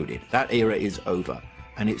eroded. That era is over,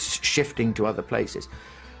 and it's shifting to other places.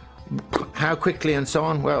 How quickly and so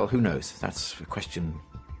on? Well, who knows? That's a question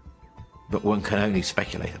that one can only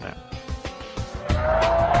speculate about.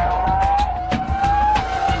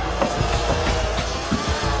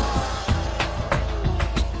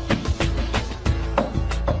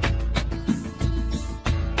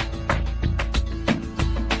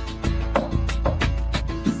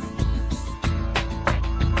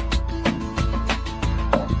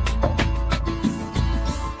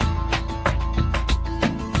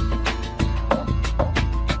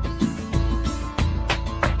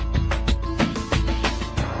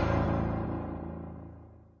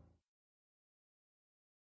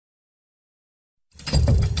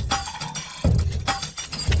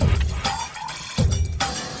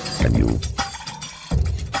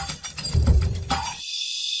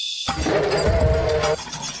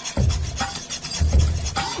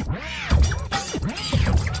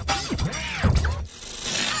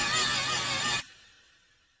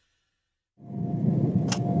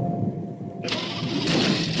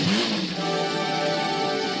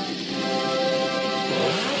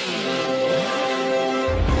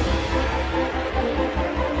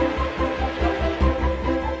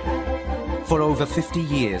 For over 50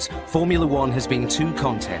 years, Formula One has been two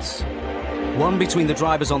contests. One between the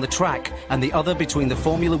drivers on the track and the other between the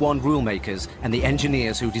Formula One rule makers and the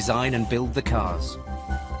engineers who design and build the cars.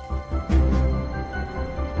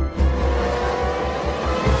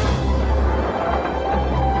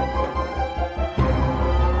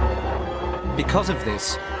 Because of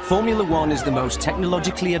this, Formula One is the most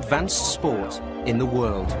technologically advanced sport in the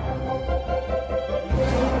world.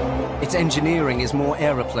 Its engineering is more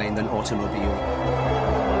aeroplane than automobile.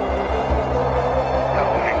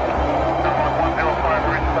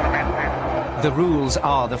 The rules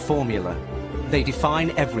are the formula. They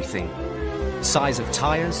define everything. Size of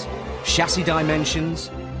tires, chassis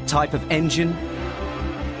dimensions, type of engine,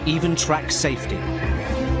 even track safety.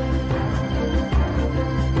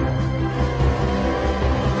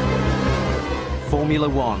 Formula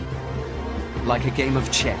One, like a game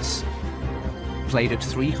of chess, played at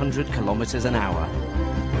 300 kilometers an hour.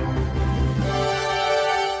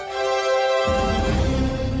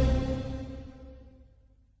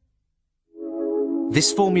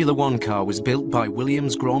 This Formula One car was built by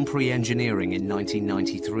Williams Grand Prix Engineering in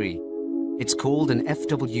 1993. It's called an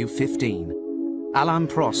FW15. Alain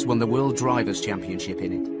Prost won the World Drivers' Championship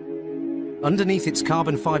in it. Underneath its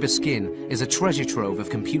carbon fiber skin is a treasure trove of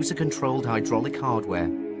computer-controlled hydraulic hardware.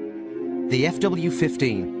 The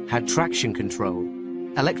FW15 had traction control,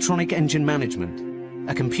 electronic engine management,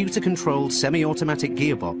 a computer-controlled semi-automatic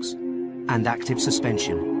gearbox, and active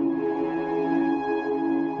suspension.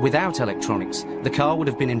 Without electronics, the car would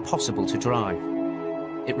have been impossible to drive.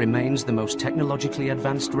 It remains the most technologically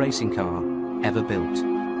advanced racing car ever built.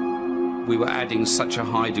 We were adding such a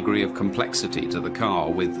high degree of complexity to the car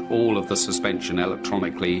with all of the suspension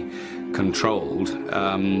electronically controlled,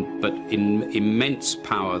 but in immense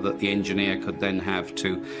power that the engineer could then have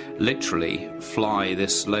to literally fly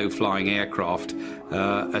this low-flying aircraft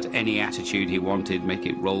at any attitude he wanted, make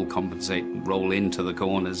it roll, compensate, roll into the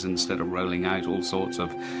corners instead of rolling out, all sorts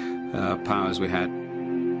of powers we had.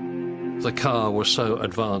 The car was so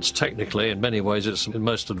advanced technically, in many ways it's the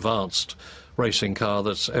most advanced racing car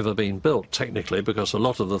that's ever been built technically, because a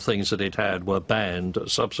lot of the things that it had were banned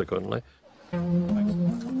subsequently.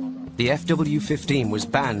 The FW15 was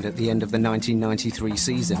banned at the end of the 1993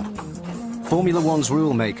 season. Formula One's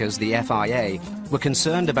rule makers, the FIA, were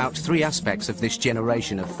concerned about three aspects of this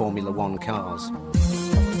generation of Formula One cars.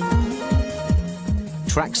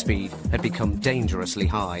 Track speed had become dangerously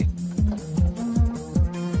high.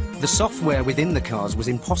 The software within the cars was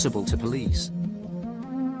impossible to police.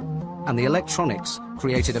 And the electronics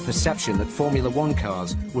created a perception that Formula One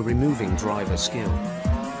cars were removing driver skill.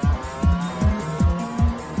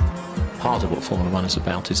 Part of what Formula One is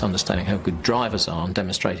about is understanding how good drivers are and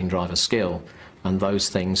demonstrating driver skill, and those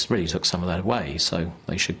things really took some of that away, so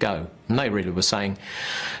they should go. And they really were saying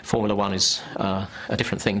Formula One is a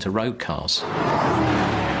different thing to road cars.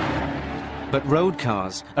 But road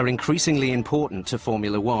cars are increasingly important to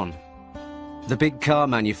Formula One. The big car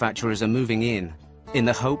manufacturers are moving in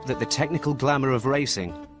the hope that the technical glamour of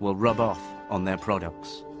racing will rub off on their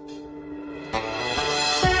products.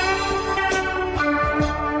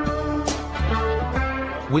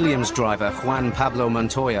 Williams driver Juan Pablo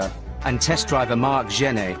Montoya and test driver Marc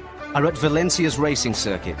Genet are at Valencia's racing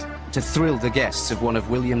circuit to thrill the guests of one of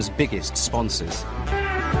Williams' biggest sponsors.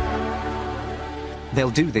 They'll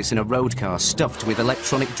do this in a road car stuffed with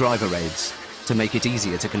electronic driver aids to make it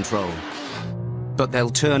easier to control. But they'll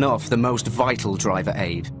turn off the most vital driver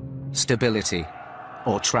aid, stability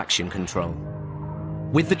or traction control.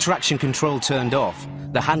 With the traction control turned off,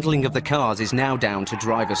 the handling of the cars is now down to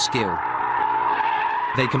driver skill.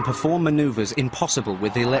 They can perform maneuvers impossible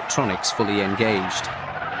with the electronics fully engaged.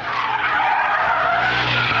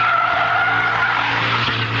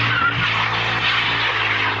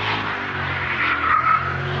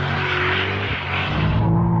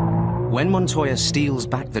 When Montoya steals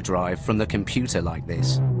back the drive from the computer like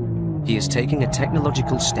this, he is taking a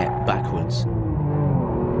technological step backwards.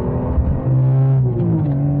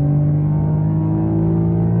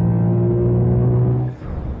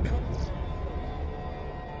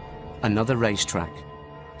 Another racetrack,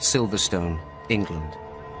 Silverstone, England.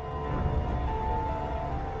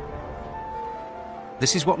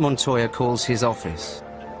 This is what Montoya calls his office.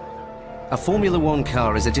 A Formula One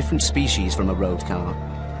car is a different species from a road car.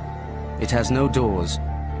 It has no doors,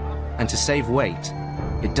 and to save weight,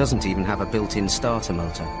 it doesn't even have a built-in starter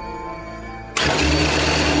motor.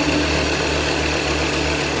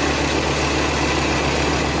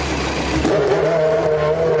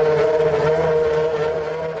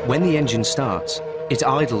 When the engine starts, it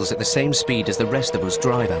idles at the same speed as the rest of us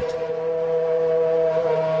drive at.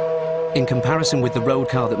 In comparison with the road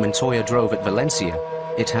car that Montoya drove at Valencia,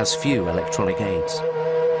 it has few electronic aids.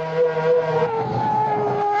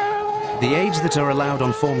 The aids that are allowed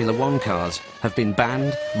on Formula One cars have been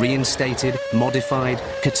banned, reinstated, modified,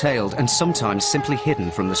 curtailed, and sometimes simply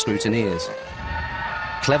hidden from the scrutineers.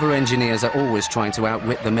 Clever engineers are always trying to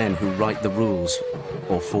outwit the men who write the rules,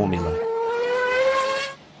 or formula.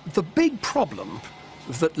 The big problem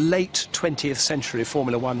that late 20th century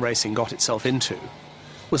Formula One racing got itself into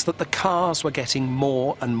was that the cars were getting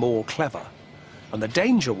more and more clever. And the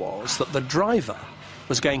danger was that the driver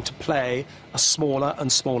was going to play a smaller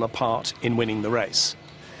and smaller part in winning the race.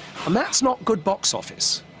 And that's not good box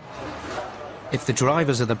office. If the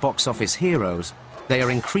drivers are the box office heroes, they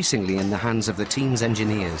are increasingly in the hands of the team's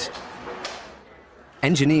engineers.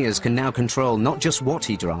 Engineers can now control not just what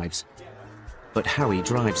he drives, but how he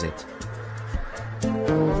drives it.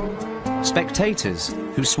 Spectators,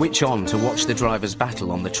 who switch on to watch the drivers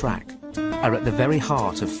battle on the track, are at the very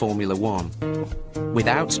heart of Formula One.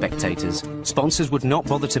 Without spectators, sponsors would not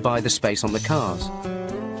bother to buy the space on the cars.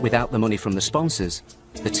 Without the money from the sponsors,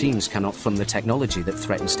 the teams cannot fund the technology that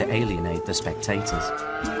threatens to alienate the spectators.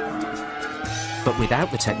 But without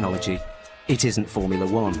the technology, it isn't Formula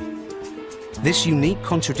One. This unique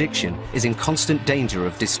contradiction is in constant danger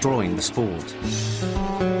of destroying the sport.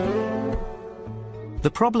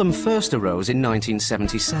 The problem first arose in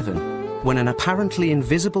 1977, when an apparently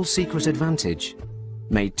invisible secret advantage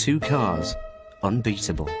made two cars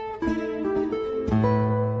unbeatable.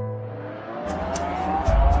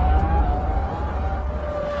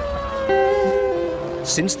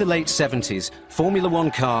 Since the late 70s, Formula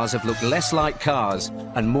One cars have looked less like cars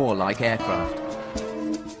and more like aircraft.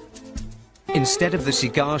 Instead of the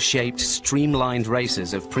cigar-shaped, streamlined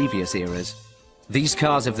racers of previous eras, these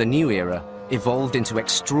cars of the new era evolved into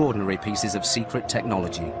extraordinary pieces of secret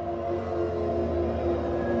technology.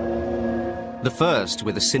 The first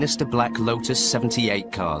were the sinister black Lotus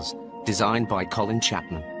 78 cars, designed by Colin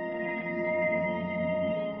Chapman.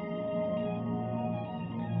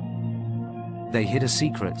 They hid a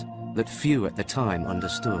secret that few at the time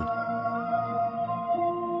understood.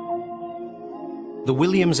 The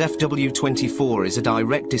Williams FW24 is a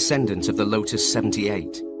direct descendant of the Lotus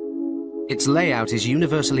 78. Its layout is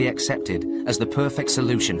universally accepted as the perfect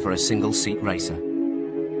solution for a single-seat racer.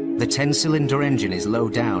 The 10-cylinder engine is low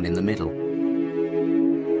down in the middle.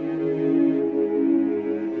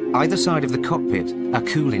 Either side of the cockpit are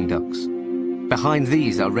cooling ducts. Behind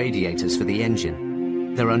these are radiators for the engine.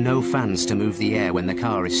 There are no fans to move the air when the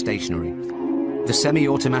car is stationary. The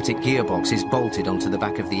semi-automatic gearbox is bolted onto the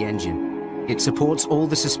back of the engine. It supports all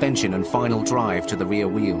the suspension and final drive to the rear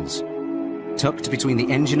wheels. Tucked between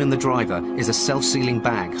the engine and the driver is a self-sealing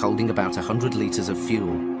bag holding about 100 litres of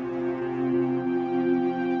fuel.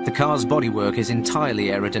 The car's bodywork is entirely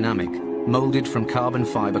aerodynamic, moulded from carbon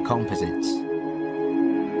fibre composites.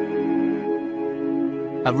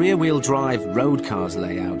 A rear-wheel drive road car's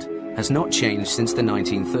layout has not changed since the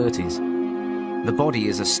 1930s. The body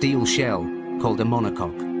is a steel shell called a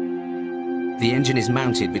monocoque. The engine is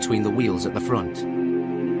mounted between the wheels at the front.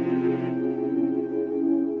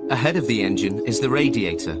 Ahead of the engine is the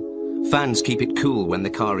radiator. Fans keep it cool when the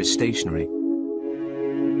car is stationary.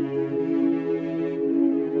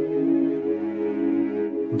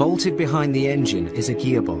 Bolted behind the engine is a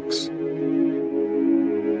gearbox.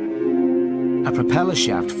 A propeller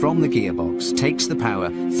shaft from the gearbox takes the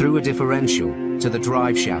power through a differential to the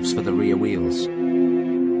drive shafts for the rear wheels.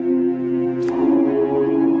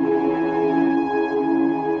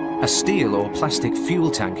 A steel or plastic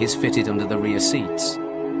fuel tank is fitted under the rear seats.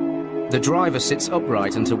 The driver sits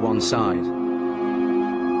upright and to one side.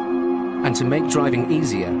 And to make driving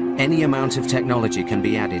easier, any amount of technology can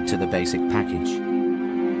be added to the basic package.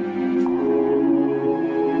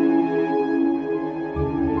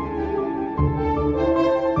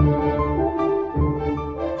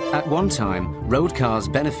 At one time, road cars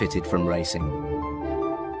benefited from racing.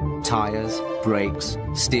 Tyres, brakes,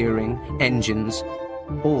 steering, engines,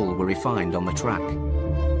 all were refined on the track.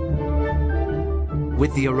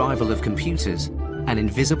 With the arrival of computers, an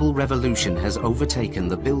invisible revolution has overtaken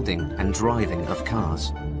the building and driving of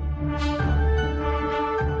cars.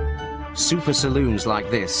 Super saloons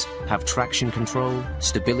like this have traction control,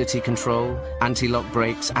 stability control, anti-lock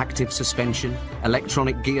brakes, active suspension,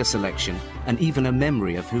 electronic gear selection, and even a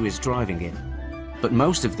memory of who is driving it. But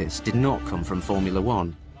most of this did not come from Formula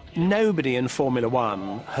One. Nobody in Formula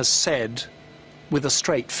One has said with a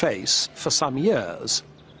straight face for some years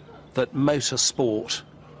that motorsport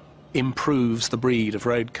improves the breed of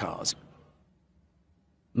road cars.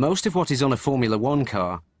 Most of what is on a Formula One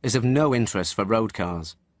car is of no interest for road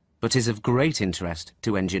cars, but is of great interest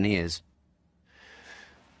to engineers.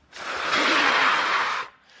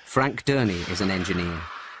 Frank Durney is an engineer,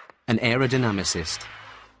 an aerodynamicist.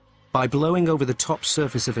 By blowing over the top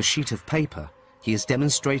surface of a sheet of paper, he is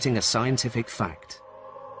demonstrating a scientific fact.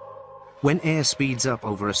 When air speeds up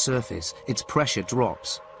over a surface, its pressure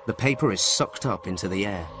drops. The paper is sucked up into the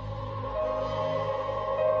air.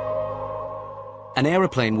 An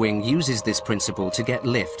aeroplane wing uses this principle to get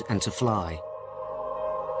lift and to fly.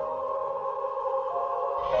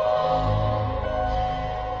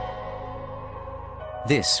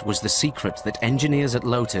 This was the secret that engineers at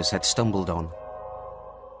Lotus had stumbled on.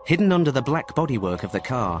 Hidden under the black bodywork of the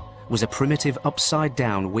car was a primitive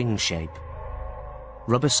upside-down wing shape.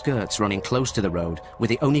 Rubber skirts running close to the road were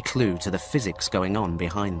the only clue to the physics going on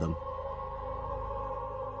behind them.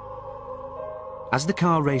 As the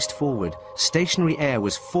car raced forward, stationary air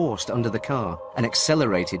was forced under the car and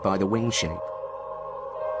accelerated by the wing shape.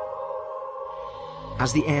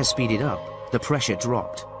 As the air speeded up, the pressure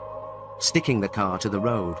dropped, sticking the car to the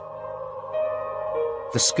road.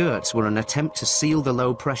 The skirts were an attempt to seal the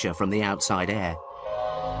low pressure from the outside air.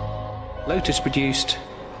 Lotus produced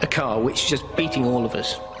a car which is just beating all of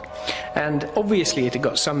us. And obviously it had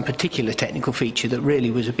got some particular technical feature that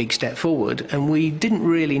really was a big step forward, and we didn't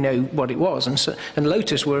really know what it was. And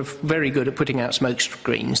Lotus were very good at putting out smoke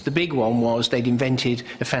screens. The big one was they'd invented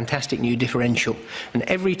a fantastic new differential, and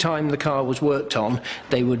every time the car was worked on,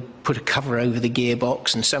 they would put a cover over the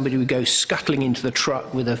gearbox, and somebody would go scuttling into the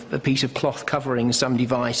truck with a piece of cloth covering some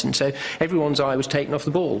device, and so everyone's eye was taken off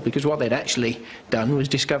the ball, because what they'd actually done was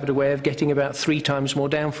discovered a way of getting about 3 times more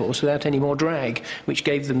downforce without any more drag, which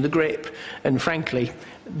gave them the grip. And frankly,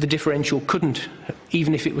 the differential couldn't,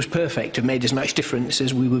 even if it was perfect, have made as much difference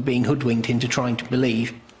as we were being hoodwinked into trying to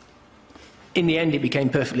believe. In the end, it became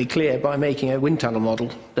perfectly clear by making a wind tunnel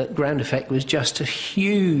model that ground effect was just a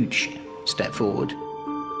huge step forward.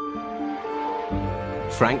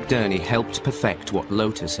 Frank Durney helped perfect what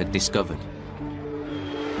Lotus had discovered.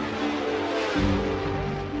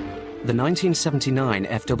 The 1979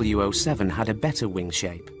 FW07 had a better wing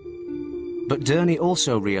shape. But Durney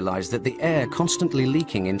also realised that the air constantly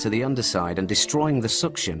leaking into the underside and destroying the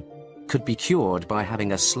suction could be cured by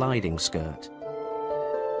having a sliding skirt.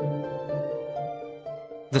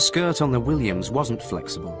 The skirt on the Williams wasn't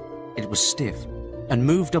flexible. It was stiff and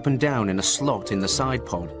moved up and down in a slot in the side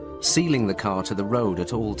pod, sealing the car to the road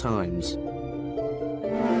at all times.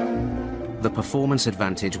 The performance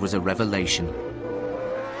advantage was a revelation.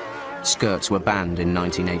 Skirts were banned in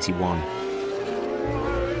 1981.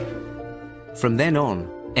 From then on,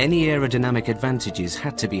 any aerodynamic advantages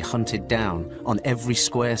had to be hunted down on every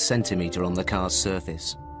square centimetre on the car's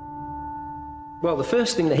surface. Well, the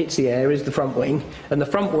first thing that hits the air is the front wing, and the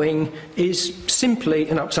front wing is simply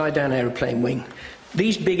an upside-down aeroplane wing.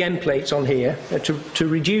 These big end plates on here are to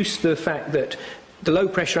reduce the fact that the low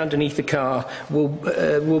pressure underneath the car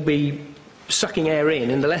will be sucking air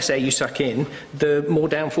in, and the less air you suck in, the more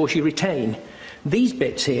downforce you retain. These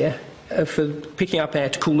bits here are for picking up air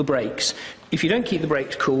to cool the brakes. If you don't keep the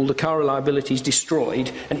brakes cool, the car reliability is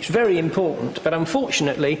destroyed, and it's very important, but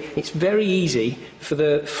unfortunately it's very easy for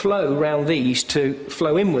the flow around these to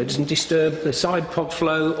flow inwards and disturb the side pod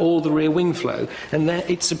flow or the rear wing flow, and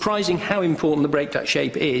it's surprising how important the brake duct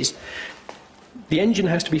shape is. The engine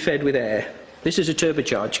has to be fed with air. This is a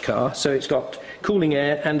turbocharged car, so it's got cooling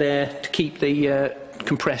air and air to keep the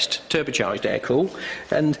compressed turbocharged air cool,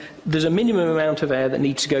 and there's a minimum amount of air that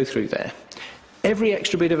needs to go through there. Every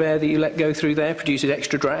extra bit of air that you let go through there produces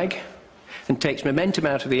extra drag and takes momentum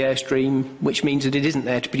out of the airstream, which means that it isn't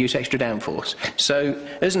there to produce extra downforce. So,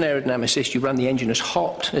 as an aerodynamicist, you run the engine as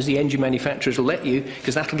hot as the engine manufacturers will let you,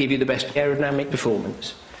 because that'll give you the best aerodynamic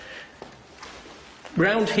performance.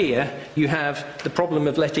 Round here, you have the problem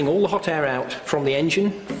of letting all the hot air out from the engine,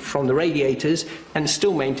 from the radiators, and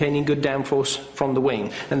still maintaining good downforce from the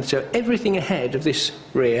wing. And so everything ahead of this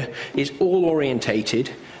rear is all orientated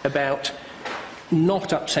about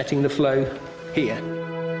not upsetting the flow here.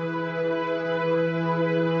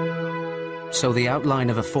 So the outline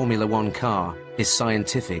of a Formula One car is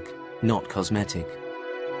scientific, not cosmetic.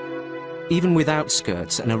 Even without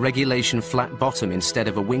skirts and a regulation flat bottom instead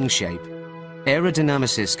of a wing shape,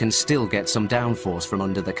 aerodynamicists can still get some downforce from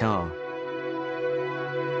under the car.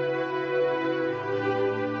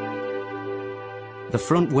 The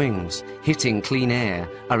front wings, hitting clean air,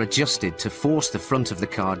 are adjusted to force the front of the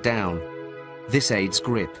car down. This aids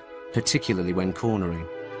grip, particularly when cornering.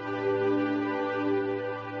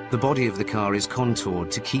 The body of the car is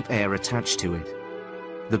contoured to keep air attached to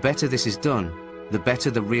it. The better this is done, the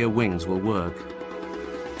better the rear wings will work.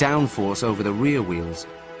 Downforce over the rear wheels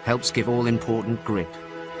helps give all-important grip.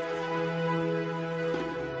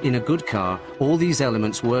 In a good car, all these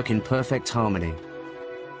elements work in perfect harmony.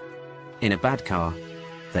 In a bad car,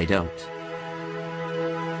 they don't.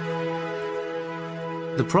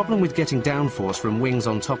 The problem with getting downforce from wings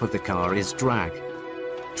on top of the car is drag.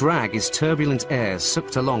 Drag is turbulent air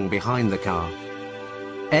sucked along behind the car.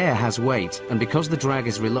 Air has weight, and because the drag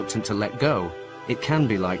is reluctant to let go, it can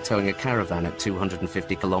be like towing a caravan at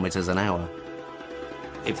 250 kilometers an hour.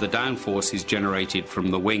 If the downforce is generated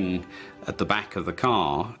from the wing at the back of the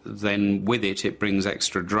car, then with it, it brings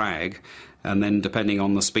extra drag, and then depending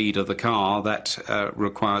on the speed of the car, that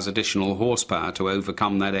requires additional horsepower to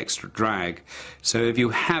overcome that extra drag. So if you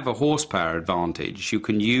have a horsepower advantage, you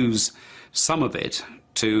can use some of it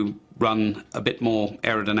to run a bit more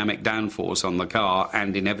aerodynamic downforce on the car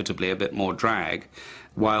and inevitably a bit more drag,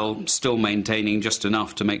 while still maintaining just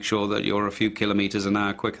enough to make sure that you're a few kilometres an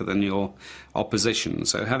hour quicker than your opposition.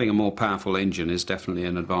 So having a more powerful engine is definitely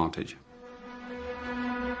an advantage.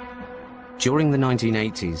 During the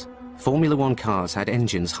 1980s, Formula One cars had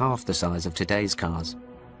engines half the size of today's cars.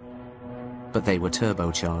 But they were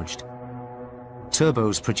turbocharged.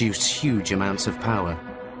 Turbos produced huge amounts of power.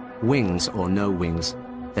 Wings or no wings,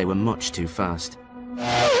 they were much too fast.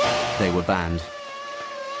 They were banned.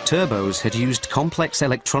 Turbos had used complex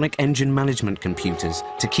electronic engine management computers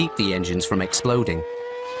to keep the engines from exploding.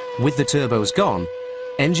 With the turbos gone,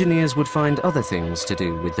 engineers would find other things to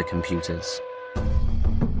do with the computers.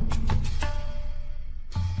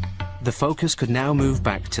 The focus could now move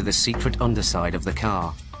back to the secret underside of the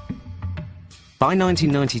car. By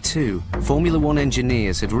 1992, Formula One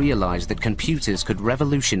engineers had realized that computers could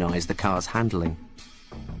revolutionize the car's handling.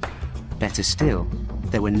 Better still,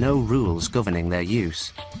 there were no rules governing their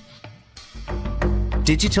use.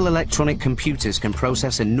 Digital electronic computers can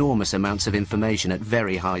process enormous amounts of information at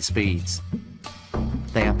very high speeds.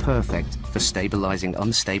 They are perfect for stabilizing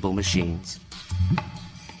unstable machines.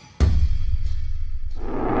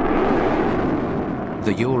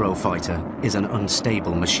 The Eurofighter is an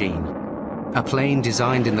unstable machine, a plane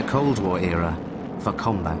designed in the Cold War era for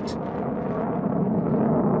combat.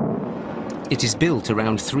 It is built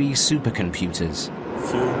around 3 supercomputers.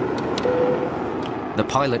 The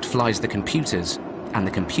pilot flies the computers, and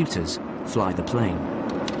the computers fly the plane.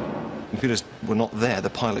 Computers were not there. The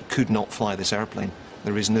pilot could not fly this airplane.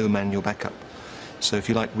 There is no manual backup. So if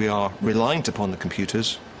you like, we are reliant upon the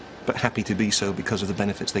computers, but happy to be so because of the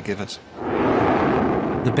benefits they give us.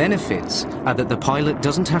 The benefits are that the pilot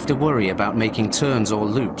doesn't have to worry about making turns or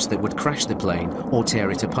loops that would crash the plane or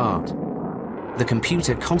tear it apart. The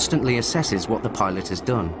computer constantly assesses what the pilot has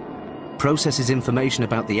done, processes information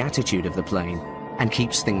about the attitude of the plane, and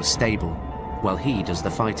keeps things stable, while he does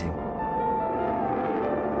the fighting.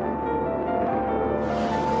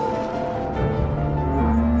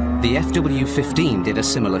 The FW-15 did a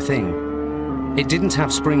similar thing. It didn't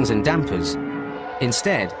have springs and dampers.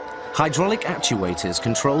 Instead, hydraulic actuators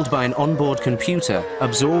controlled by an onboard computer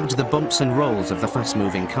absorbed the bumps and rolls of the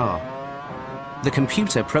fast-moving car. The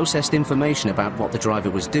computer processed information about what the driver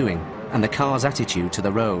was doing and the car's attitude to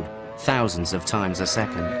the road, thousands of times a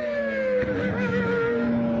second.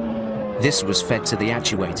 This was fed to the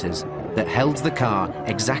actuators that held the car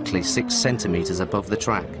exactly 6 centimeters above the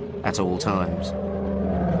track at all times.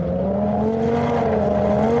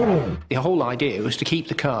 The whole idea was to keep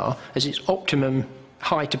the car as its optimum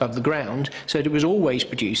height above the ground, so that it was always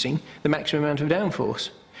producing the maximum amount of downforce.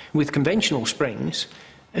 With conventional springs,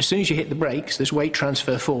 as soon as you hit the brakes, there's weight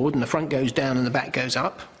transfer forward and the front goes down and the back goes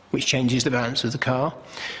up, which changes the balance of the car.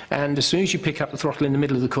 And as soon as you pick up the throttle in the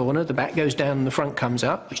middle of the corner, the back goes down and the front comes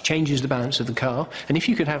up, which changes the balance of the car. And if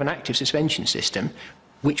you could have an active suspension system,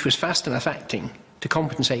 which was fast enough acting to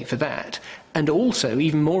compensate for that, and also,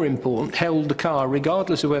 even more important, held the car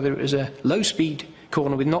regardless of whether it was a low-speed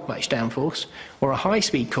corner with not much downforce or a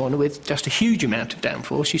high-speed corner with just a huge amount of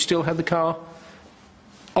downforce, you still had the car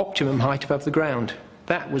optimum height above the ground.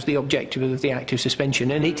 That was the objective of the active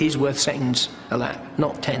suspension, and it is worth seconds a lap,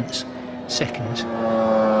 not tenths, seconds.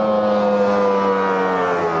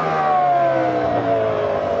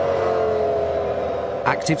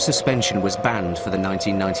 Active suspension was banned for the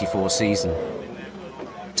 1994 season.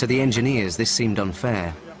 To the engineers, this seemed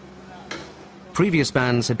unfair. Previous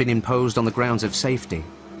bans had been imposed on the grounds of safety.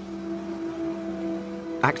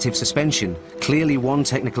 Active suspension, clearly one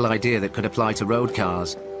technical idea that could apply to road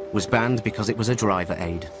cars, was banned because it was a driver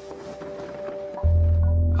aid.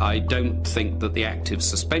 I don't think that the active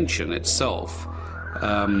suspension itself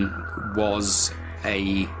was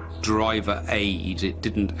a driver aid. It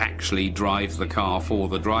didn't actually drive the car for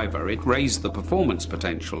the driver. It raised the performance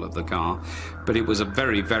potential of the car, but it was a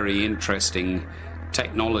very, very interesting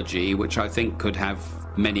technology which I think could have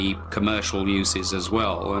many commercial uses as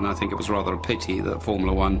well, and I think it was rather a pity that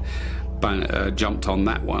Formula One jumped on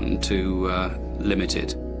that one to limit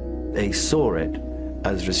it. They saw it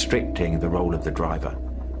as restricting the role of the driver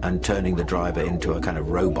and turning the driver into a kind of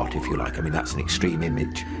robot, if you like. I mean, that's an extreme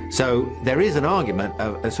image. So there is an argument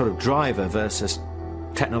of a sort of driver versus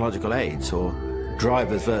technological aids, or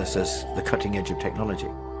drivers versus the cutting edge of technology.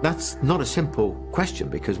 That's not a simple question,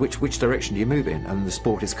 because which direction do you move in? And the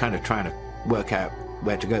sport is kind of trying to work out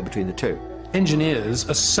where to go between the two. Engineers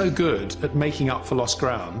are so good at making up for lost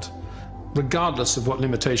ground, regardless of what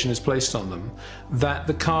limitation is placed on them, that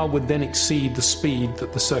the car would then exceed the speed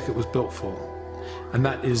that the circuit was built for. And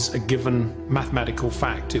that is a given mathematical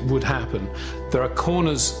fact. It would happen. There are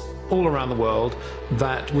corners all around the world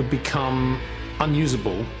that would become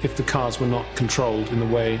unusable if the cars were not controlled in the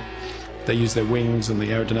way they use their wings and the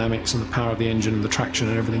aerodynamics and the power of the engine and the traction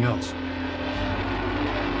and everything else.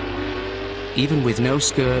 Even with no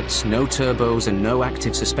skirts, no turbos and no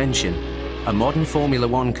active suspension, a modern Formula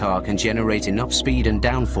One car can generate enough speed and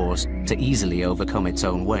downforce to easily overcome its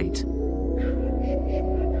own weight.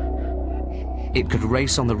 It could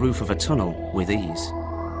race on the roof of a tunnel with ease.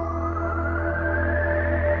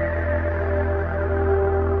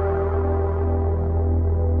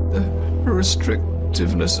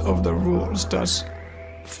 restrictiveness of the rules does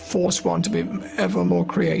force one to be ever more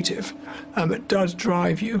creative. It does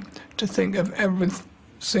drive you to think of every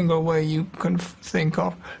single way you can think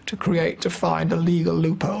of to find a legal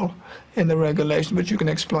loophole in the regulation which you can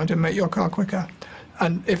exploit and make your car quicker.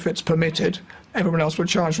 And if it's permitted, everyone else will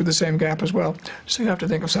charge with the same gap as well. So you have to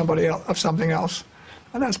think of something else,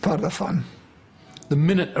 and that's part of the fun. The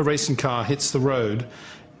minute a racing car hits the road,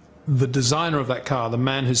 the designer of that car, the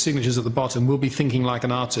man whose signature's at the bottom, will be thinking like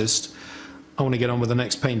an artist, I want to get on with the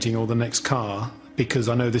next painting or the next car because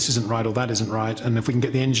I know this isn't right or that isn't right, and if we can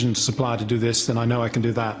get the engine supplier to do this, then I know I can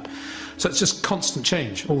do that. So it's just constant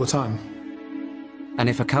change all the time. And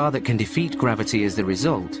if a car that can defeat gravity is the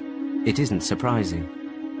result, it isn't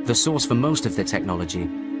surprising. The source for most of the technology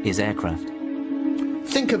is aircraft.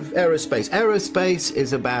 Think of aerospace. Aerospace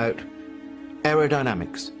is about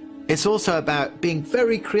aerodynamics. It's also about being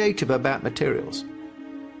very creative about materials.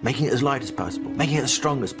 Making it as light as possible, making it as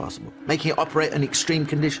strong as possible, making it operate in extreme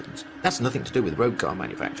conditions. That's nothing to do with road car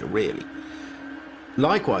manufacture, really.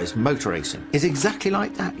 Likewise, motor racing is exactly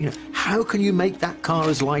like that. You know, how can you make that car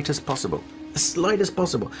as light as possible? As light as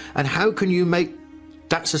possible. And how can you make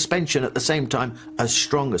that suspension at the same time as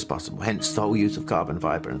strong as possible? Hence the whole use of carbon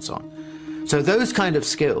fibre and so on. So those kind of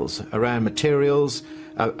skills around materials,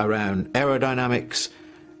 around aerodynamics,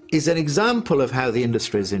 is an example of how the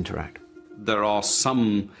industries interact. There are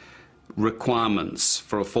some requirements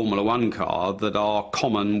for a Formula One car that are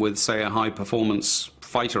common with, say, a high-performance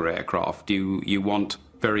fighter aircraft. You want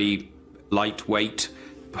very lightweight,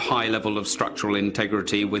 high level of structural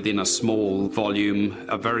integrity within a small volume,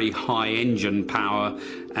 a very high engine power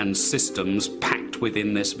and systems packed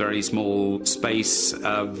within this very small space,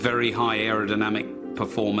 very high aerodynamic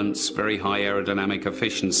performance, very high aerodynamic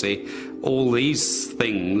efficiency. All these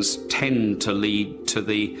things tend to lead to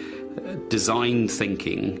the design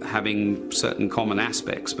thinking having certain common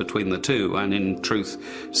aspects between the two, and in truth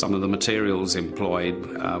some of the materials employed,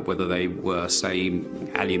 whether they were, say,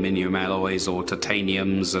 aluminium alloys or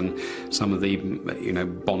titaniums, and some of the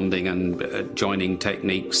bonding and joining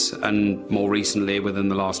techniques, and more recently within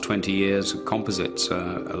the last 20 years composites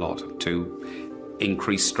a lot to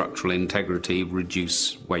increase structural integrity,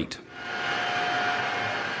 reduce weight.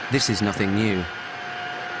 This is nothing new.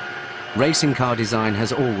 Racing car design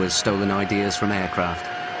has always stolen ideas from aircraft.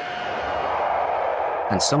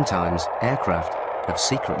 And sometimes aircraft have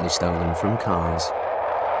secretly stolen from cars.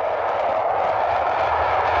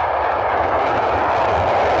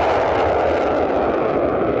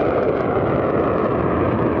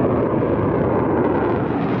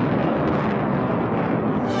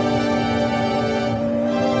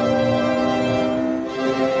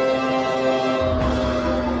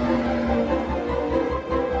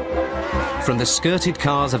 From the skirted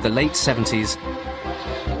cars of the late 70s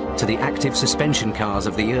to the active suspension cars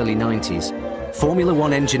of the early 90s, Formula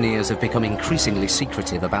One engineers have become increasingly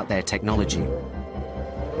secretive about their technology.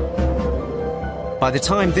 By the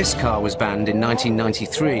time this car was banned in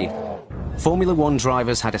 1993, Formula One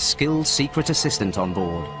drivers had a skilled secret assistant on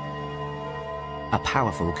board, a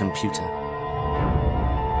powerful computer.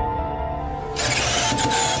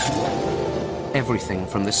 Everything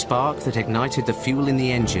from the spark that ignited the fuel in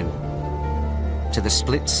the engine to the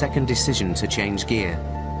split-second decision to change gear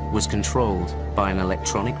was controlled by an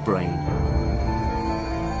electronic brain.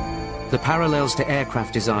 The parallels to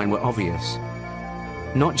aircraft design were obvious,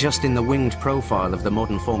 not just in the winged profile of the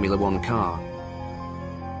modern Formula One car,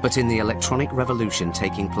 but in the electronic revolution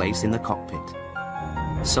taking place in the cockpit.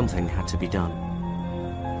 Something had to be done.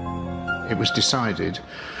 It was decided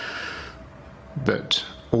that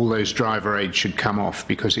all those driver aids should come off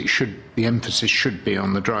because the emphasis should be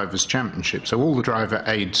on the drivers' championship. So all the driver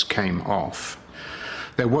aids came off.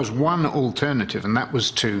 There was one alternative, and that was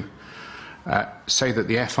to say that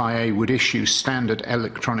the FIA would issue standard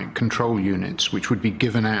electronic control units which would be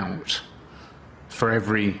given out for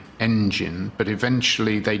every engine, but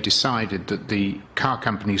eventually they decided that the car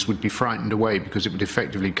companies would be frightened away because it would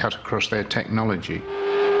effectively cut across their technology.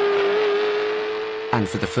 And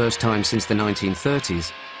for the first time since the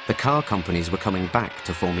 1930s, the car companies were coming back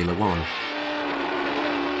to Formula One,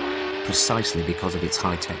 precisely because of its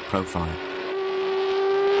high-tech profile.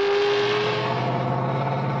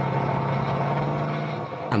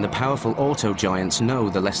 And the powerful auto giants know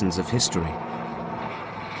the lessons of history.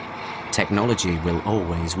 Technology will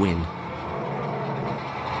always win.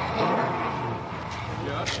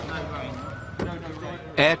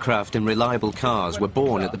 Aircraft and reliable cars were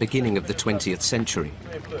born at the beginning of the 20th century.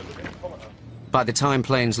 By the time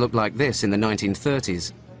planes looked like this in the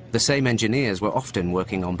 1930s, the same engineers were often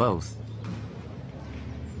working on both.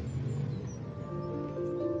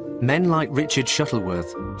 Men like Richard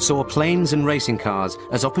Shuttleworth saw planes and racing cars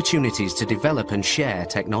as opportunities to develop and share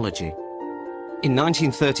technology. In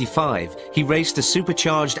 1935, he raced a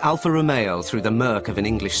supercharged Alfa Romeo through the murk of an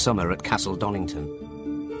English summer at Castle Donington.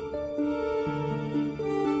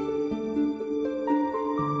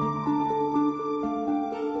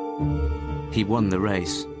 He won the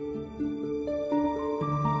race.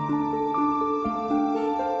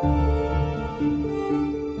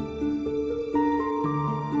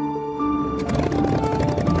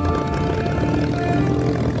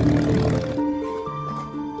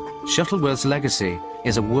 Shuttleworth's legacy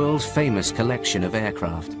is a world-famous collection of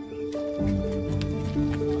aircraft.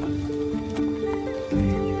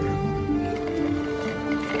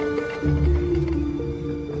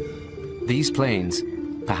 These planes,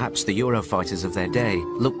 perhaps the Eurofighters of their day,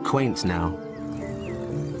 look quaint now,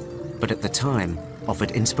 but at the time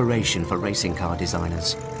offered inspiration for racing car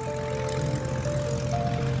designers.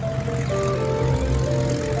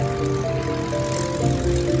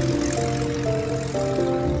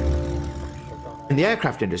 In the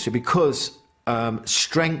aircraft industry, because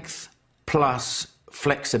strength plus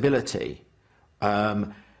flexibility,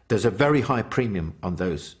 there's a very high premium on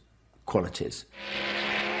those qualities.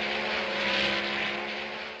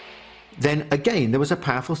 Then again, there was a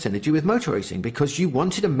powerful synergy with motor racing because you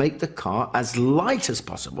wanted to make the car as light as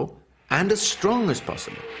possible and as strong as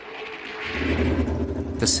possible.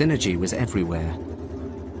 The synergy was everywhere.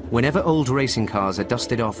 Whenever old racing cars are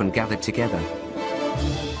dusted off and gathered together,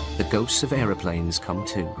 the ghosts of aeroplanes come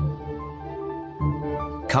too.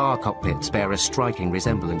 Car cockpits bear a striking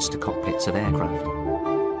resemblance to cockpits of aircraft.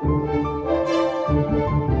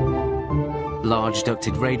 Large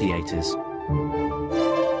ducted radiators,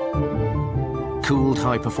 cooled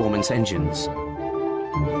high-performance engines,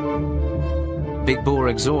 big bore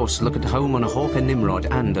exhausts look at home on a Hawker Nimrod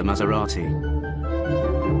and a Maserati.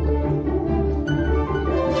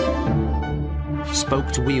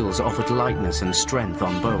 Spoked wheels offered lightness and strength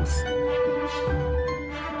on both.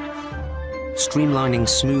 Streamlining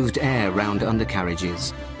smoothed air round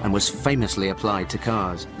undercarriages and was famously applied to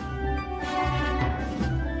cars.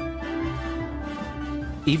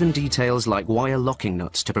 Even details like wire locking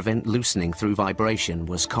nuts to prevent loosening through vibration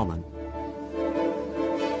was common.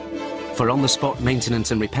 For on-the-spot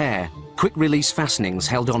maintenance and repair, quick-release fastenings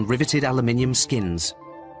held on riveted aluminium skins.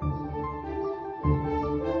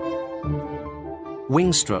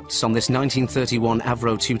 Wing struts on this 1931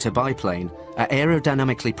 Avro Tutor biplane are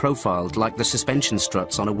aerodynamically profiled like the suspension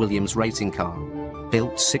struts on a Williams racing car,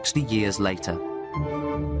 built 60 years later.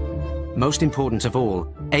 Most important of all,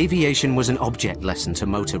 aviation was an object lesson to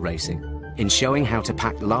motor racing, in showing how to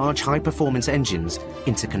pack large high-performance engines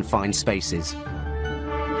into confined spaces.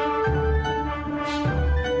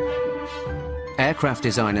 Aircraft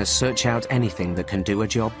designers search out anything that can do a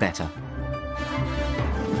job better.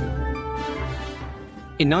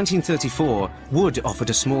 In 1934, wood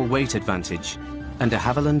offered a small weight advantage, and de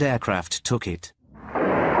Havilland aircraft took it.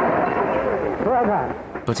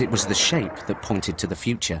 But it was the shape that pointed to the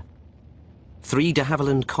future. 3 de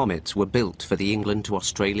Havilland Comets were built for the England to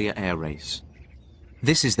Australia air race.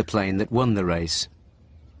 This is the plane that won the race.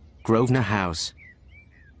 Grosvenor House.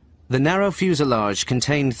 The narrow fuselage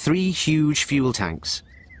contained 3 huge fuel tanks.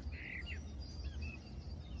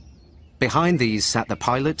 Behind these sat the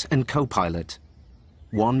pilot and co-pilot,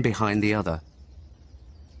 one behind the other.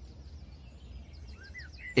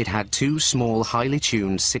 It had 2 small, highly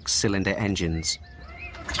tuned 6-cylinder engines.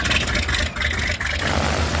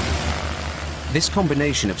 This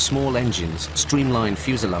combination of small engines, streamlined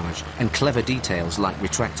fuselage, and clever details like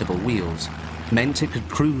retractable wheels meant it could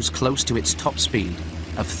cruise close to its top speed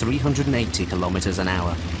of 380 kilometers an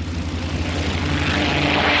hour.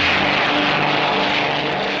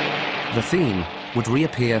 The theme would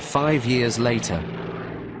reappear 5 years later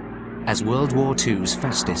as World War II's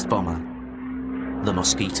fastest bomber, the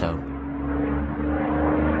Mosquito.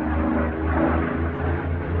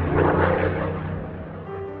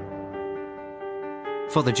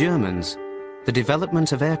 For the Germans, the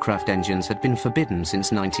development of aircraft engines had been forbidden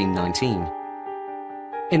since 1919.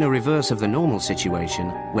 In a reverse of the normal situation,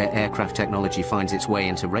 where aircraft technology finds its way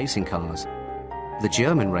into racing cars, the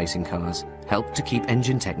German racing cars helped to keep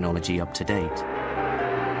engine technology up to date.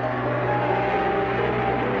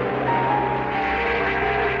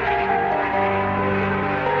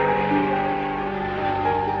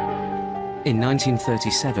 In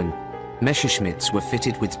 1937, Messerschmitts were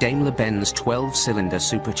fitted with Daimler-Benz 12-cylinder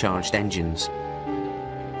supercharged engines.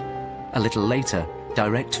 A little later,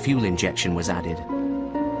 direct fuel injection was added.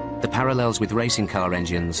 The parallels with racing car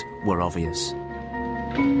engines were obvious.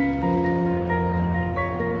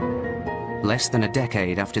 Less than a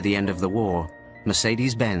decade after the end of the war,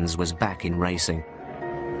 Mercedes-Benz was back in racing.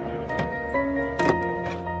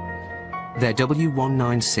 Their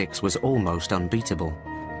W196 was almost unbeatable.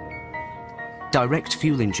 Direct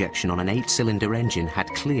fuel injection on an 8-cylinder engine had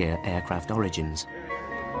clear aircraft origins.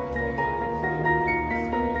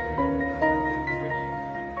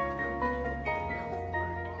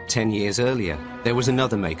 Ten years earlier, there was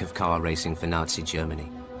another make of car racing for Nazi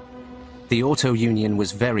Germany. The auto union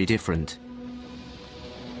was very different.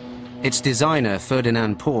 Its designer,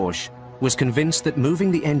 Ferdinand Porsche, was convinced that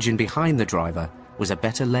moving the engine behind the driver was a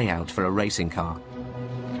better layout for a racing car.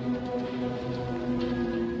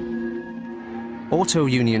 Auto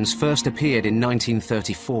unions first appeared in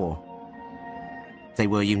 1934. They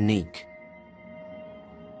were unique.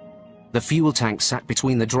 The fuel tank sat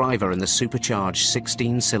between the driver and the supercharged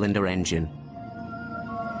 16-cylinder engine.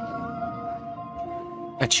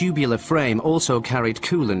 A tubular frame also carried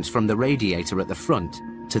coolant from the radiator at the front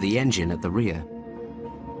to the engine at the rear.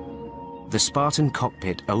 The Spartan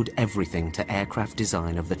cockpit owed everything to aircraft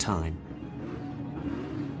design of the time.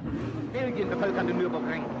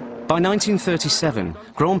 By 1937,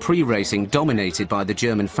 Grand Prix racing, dominated by the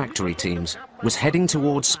German factory teams, was heading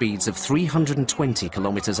towards speeds of 320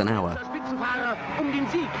 kilometers an hour.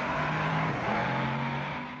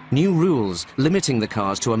 New rules limiting the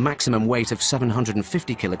cars to a maximum weight of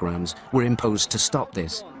 750 kilograms were imposed to stop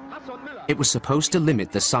this. It was supposed to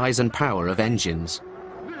limit the size and power of engines.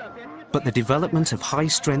 But the development of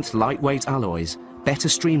high-strength lightweight alloys, better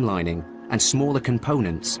streamlining and smaller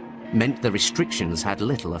components meant the restrictions had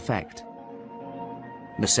little effect.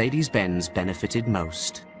 Mercedes-Benz benefited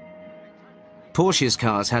most. Porsche's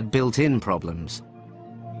cars had built-in problems.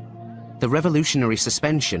 The revolutionary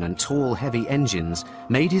suspension and tall, heavy engines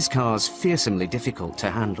made his cars fearsomely difficult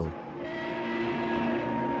to handle.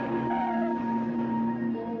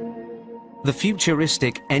 The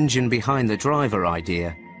futuristic engine behind the driver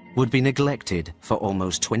idea would be neglected for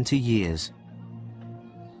almost 20 years.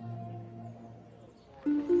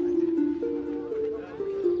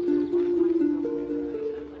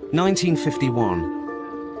 (1951).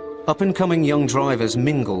 Up-and-coming young drivers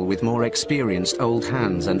mingle with more experienced old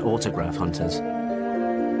hands and autograph hunters.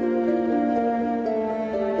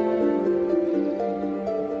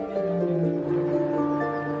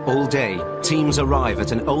 All day, teams arrive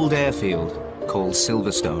at an old airfield called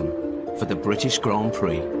Silverstone for the British Grand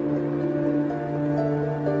Prix.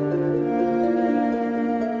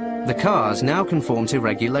 The cars now conform to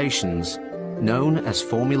regulations, known as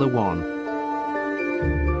Formula One.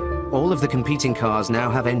 All of the competing cars now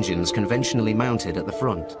have engines conventionally mounted at the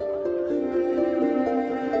front.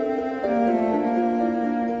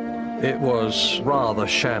 It was rather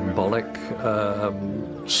shambolic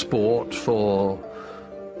sport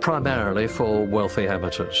primarily for wealthy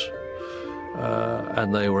amateurs.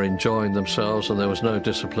 And they were enjoying themselves, and there was no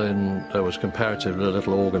discipline, there was comparatively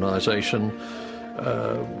little organisation.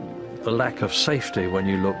 The lack of safety, when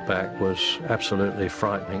you look back, was absolutely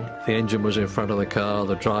frightening. The engine was in front of the car,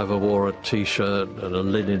 the driver wore a t-shirt and a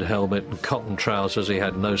linen helmet and cotton trousers, he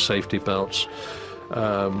had no safety belts.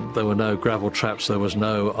 There were no gravel traps, there was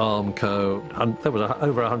no Armco. There was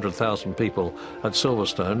over 100,000 people at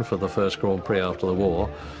Silverstone for the first Grand Prix after the war,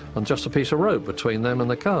 and just a piece of rope between them and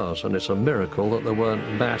the cars, and it's a miracle that there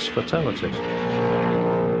weren't mass fatalities.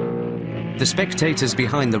 The spectators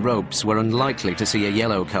behind the ropes were unlikely to see a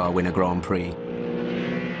yellow car win a Grand Prix.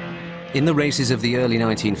 In the races of the early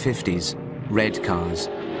 1950s, red cars,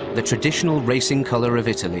 the traditional racing colour of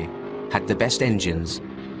Italy, had the best engines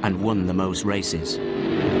and won the most races.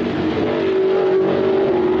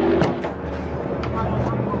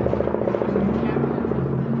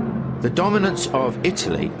 The dominance of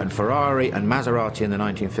Italy and Ferrari and Maserati in the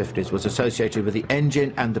 1950s was associated with the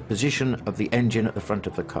engine and the position of the engine at the front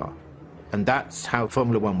of the car. And that's how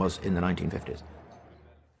Formula One was in the 1950s.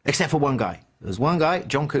 Except for one guy. There's one guy,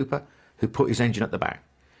 John Cooper, who put his engine at the back.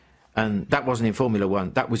 And that wasn't in Formula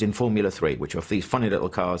One, that was in Formula 3, which were these funny little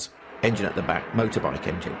cars, engine at the back, motorbike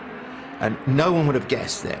engine. And no one would have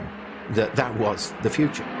guessed then that that was the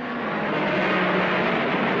future.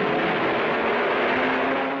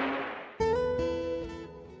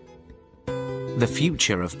 The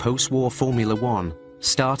future of post-war Formula One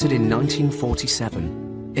started in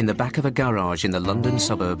 1947 in the back of a garage in the London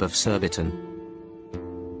suburb of Surbiton.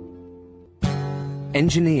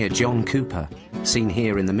 Engineer John Cooper, seen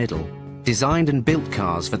here in the middle, designed and built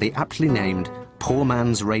cars for the aptly named poor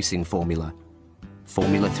man's racing formula,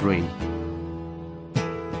 Formula 3.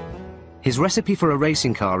 His recipe for a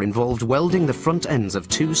racing car involved welding the front ends of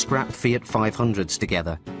two scrap Fiat 500s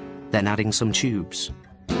together, then adding some tubes.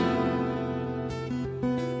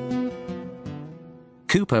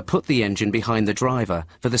 Cooper put the engine behind the driver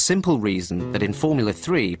for the simple reason that in Formula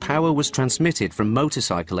 3, power was transmitted from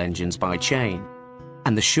motorcycle engines by chain,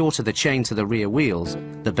 and the shorter the chain to the rear wheels,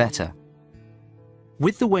 the better.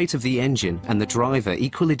 With the weight of the engine and the driver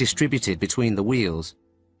equally distributed between the wheels,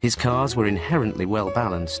 his cars were inherently well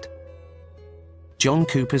balanced. John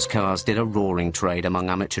Cooper's cars did a roaring trade among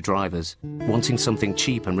amateur drivers, wanting something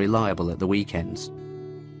cheap and reliable at the weekends.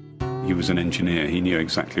 He was an engineer. He knew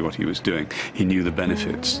exactly what he was doing. He knew the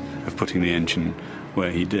benefits of putting the engine where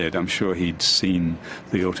he did. I'm sure he'd seen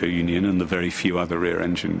the Auto Union and the very few other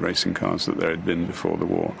rear-engine racing cars that there had been before the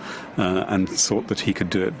war, and thought that he could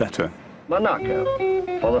do it better. Monaco,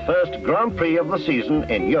 for the first Grand Prix of the season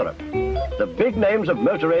in Europe. The big names of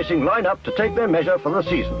motor racing line up to take their measure for the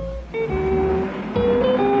season.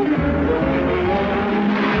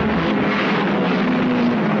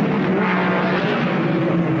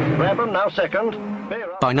 Brabham now second.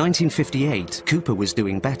 By 1958, Cooper was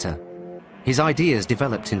doing better. His ideas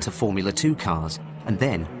developed into Formula 2 cars, and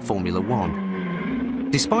then Formula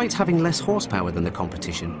 1. Despite having less horsepower than the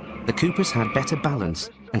competition, the Coopers had better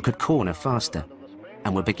balance and could corner faster,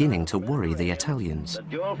 and were beginning to worry the Italians. The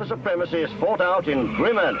duel for supremacy is fought out in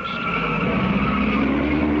grim earnest.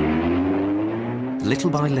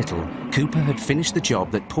 Little by little, Cooper had finished the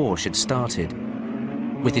job that Porsche had started.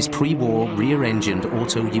 With his pre-war rear-engined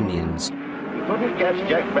Auto Unions, You couldn't catch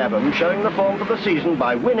Jack Brabham showing the form for the season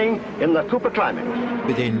by winning in the Cooper Climate.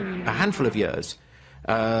 Within a handful of years,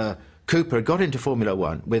 Cooper got into Formula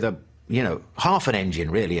 1 with a, half an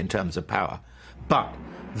engine really in terms of power, but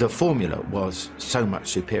the formula was so much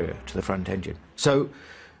superior to the front engine. So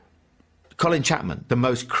Colin Chapman, the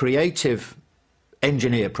most creative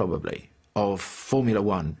engineer probably of Formula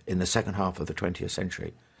 1 in the second half of the 20th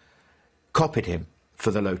century, copied him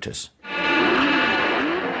for the Lotus.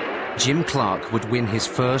 Jim Clark would win his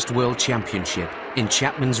first world championship in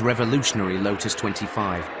Chapman's revolutionary Lotus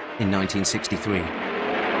 25 in 1963.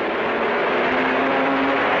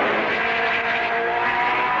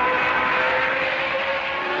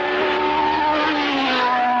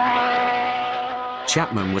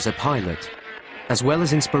 Chapman was a pilot. As well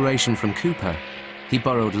as inspiration from Cooper, he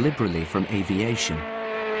borrowed liberally from aviation.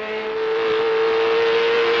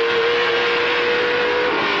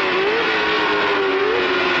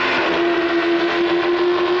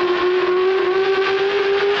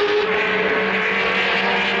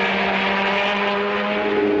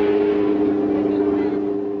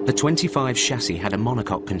 The 25 chassis had a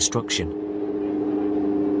monocoque construction.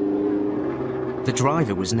 The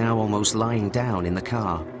driver was now almost lying down in the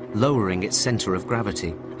car, lowering its centre of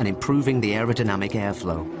gravity and improving the aerodynamic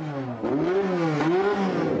airflow.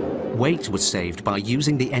 Weight was saved by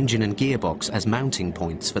using the engine and gearbox as mounting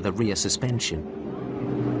points for the rear suspension.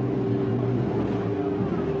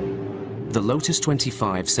 The Lotus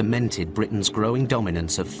 25 cemented Britain's growing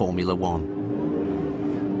dominance of Formula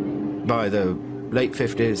 1. By the late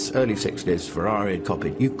 50s, early 60s, Ferrari had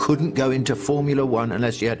copied. You couldn't go into Formula 1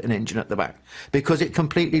 unless you had an engine at the back, because it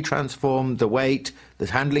completely transformed the weight, the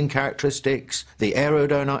handling characteristics, the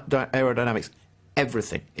aerodynamics,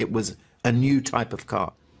 everything. It was a new type of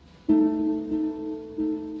car.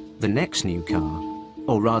 The next new car,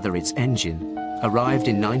 or rather its engine, arrived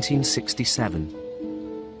in 1967.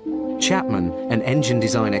 Chapman and engine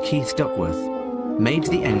designer Keith Duckworth made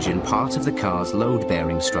the engine part of the car's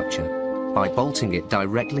load-bearing structure by bolting it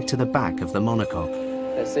directly to the back of the monocoque.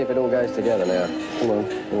 Let's see if it all goes together now. Come on.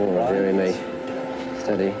 Oh, dearie me.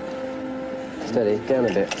 Steady. Steady. Down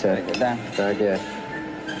a bit. Take it down. Drag, yeah.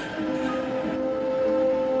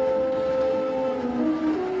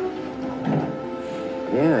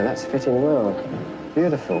 Yeah, that's fitting well.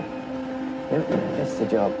 Beautiful. Yep, that's the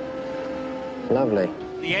job. Lovely.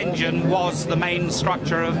 The engine was the main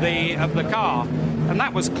structure of the car, and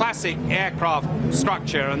that was classic aircraft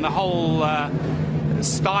structure, and the whole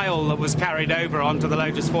style that was carried over onto the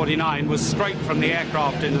Lotus 49 was straight from the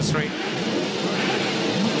aircraft industry.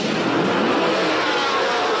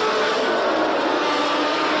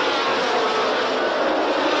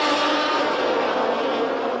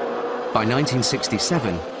 By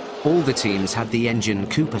 1967, all the teams had the engine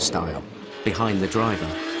Cooper style, behind the driver.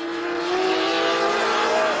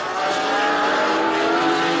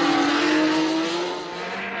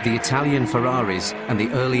 The Italian Ferraris and the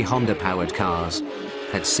early Honda-powered cars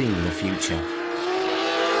had seen the future.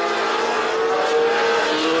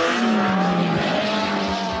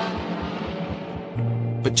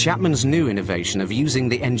 But Chapman's new innovation of using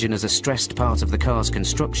the engine as a stressed part of the car's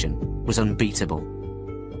construction was unbeatable.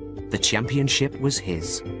 The championship was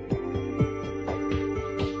his.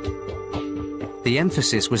 The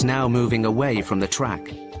emphasis was now moving away from the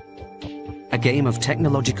track. a game of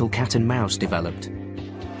technological cat and mouse developed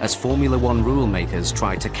as Formula One rule makers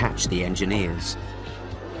tried to catch the engineers.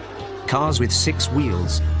 Cars with 6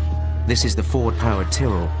 wheels, this is the Ford-powered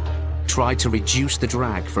Tyrrell, tried to reduce the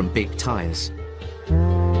drag from big tyres.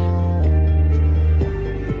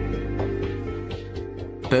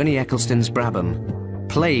 Bernie Ecclestone's Brabham,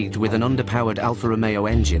 plagued with an underpowered Alfa Romeo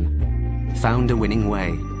engine, found a winning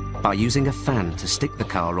way by using a fan to stick the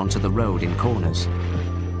car onto the road in corners,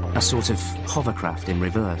 a sort of hovercraft in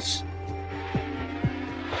reverse.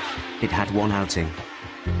 It had one outing,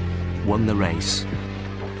 won the race,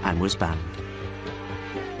 and was banned.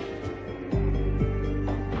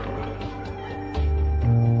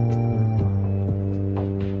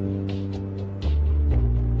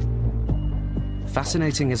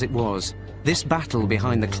 Fascinating as it was, this battle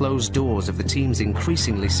behind the closed doors of the team's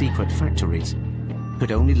increasingly secret factories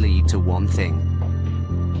could only lead to one thing.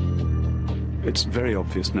 It's very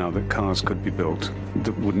obvious now that cars could be built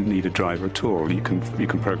that wouldn't need a driver at all. You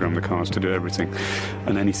can program the cars to do everything,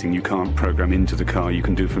 and anything you can't program into the car you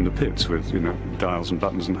can do from the pits with, you know, dials and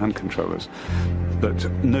buttons and hand controllers. But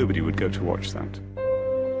nobody would go to watch that.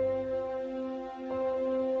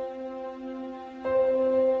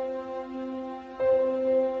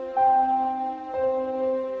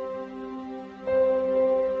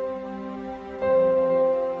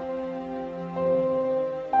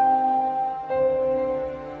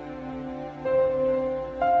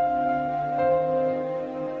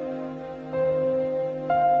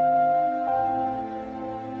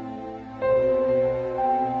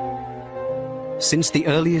 Since the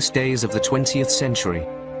earliest days of the 20th century,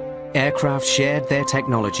 aircraft shared their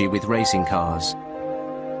technology with racing cars.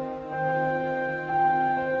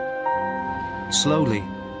 Slowly,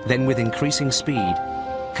 then with increasing speed,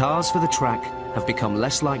 cars for the track have become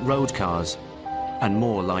less like road cars and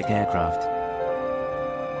more like aircraft.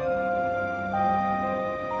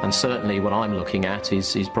 And certainly what I'm looking at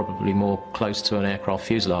is probably more close to an aircraft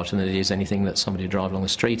fuselage than it is anything that somebody would drive along the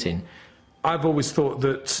street in. I've always thought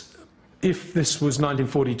that if this was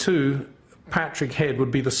 1942, Patrick Head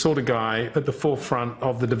would be the sort of guy at the forefront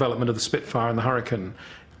of the development of the Spitfire and the Hurricane.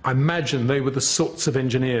 I imagine they were the sorts of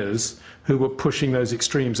engineers who were pushing those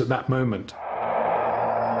extremes at that moment.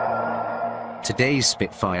 Today's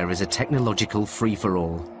Spitfire is a technological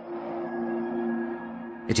free-for-all.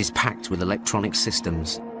 It is packed with electronic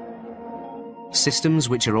systems. Systems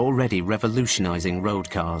which are already revolutionizing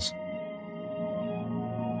road cars.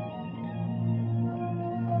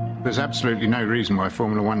 There's absolutely no reason why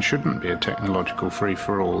Formula One shouldn't be a technological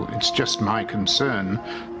free-for-all. It's just my concern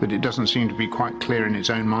that it doesn't seem to be quite clear in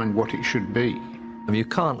its own mind what it should be. You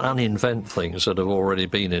can't uninvent things that have already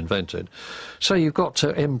been invented. So you've got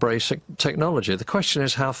to embrace technology. The question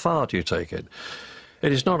is, how far do you take it?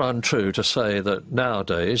 It is not untrue to say that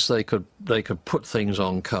nowadays they could put things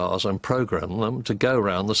on cars and program them to go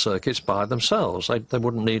around the circuits by themselves. They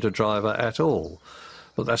wouldn't need a driver at all.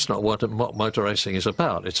 But that's not what motor racing is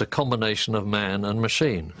about. It's a combination of man and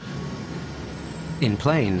machine. In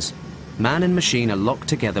planes, man and machine are locked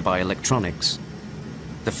together by electronics.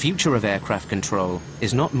 The future of aircraft control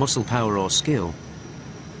is not muscle power or skill.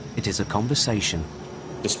 It is a conversation.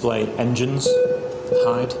 Display engines,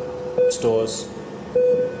 hide, stores,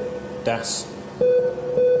 DAS,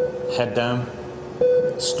 head down,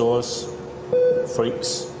 stores,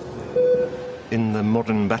 freaks. In the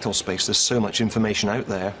modern battle space, there's so much information out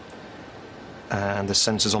there, and the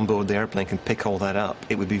sensors on board the airplane can pick all that up.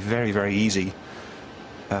 It would be very, very easy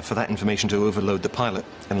for that information to overload the pilot,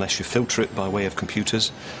 unless you filter it by way of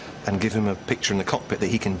computers and give him a picture in the cockpit that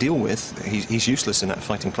he can deal with. He's useless in that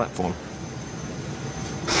fighting platform.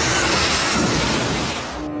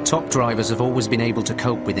 Top drivers have always been able to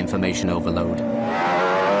cope with information overload.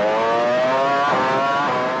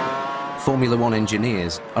 Formula One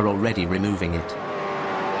engineers are already removing it.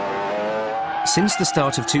 Since the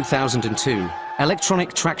start of 2002,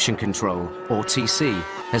 electronic traction control, or TC,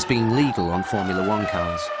 has been legal on Formula One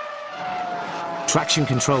cars. Traction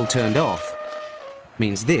control turned off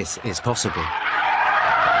means this is possible.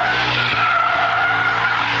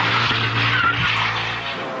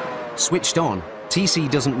 Switched on, TC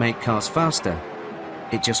doesn't make cars faster,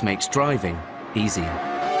 it just makes driving easier.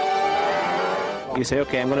 You say,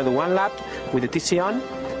 okay, I'm going to do one lap with the TC on,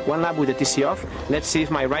 one lap with the TC off. Let's see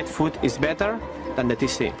if my right foot is better than the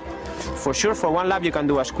TC. For sure, for one lap you can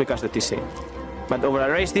do as quick as the TC. But over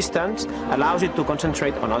a race distance allows you to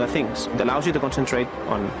concentrate on other things. It allows you to concentrate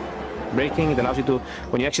on braking. It allows you to,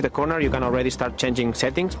 when you exit the corner, you can already start changing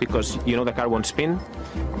settings because you know the car won't spin.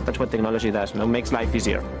 That's what technology does. It makes life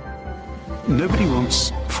easier. Nobody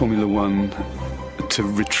wants Formula One to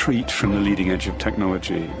retreat from the leading edge of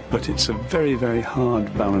technology, but it's a very, very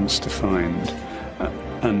hard balance to find.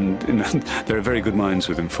 And there are very good minds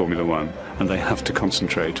within Formula One, and they have to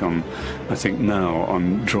concentrate on, I think now,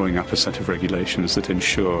 on drawing up a set of regulations that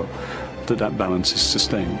ensure that that balance is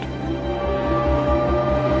sustained.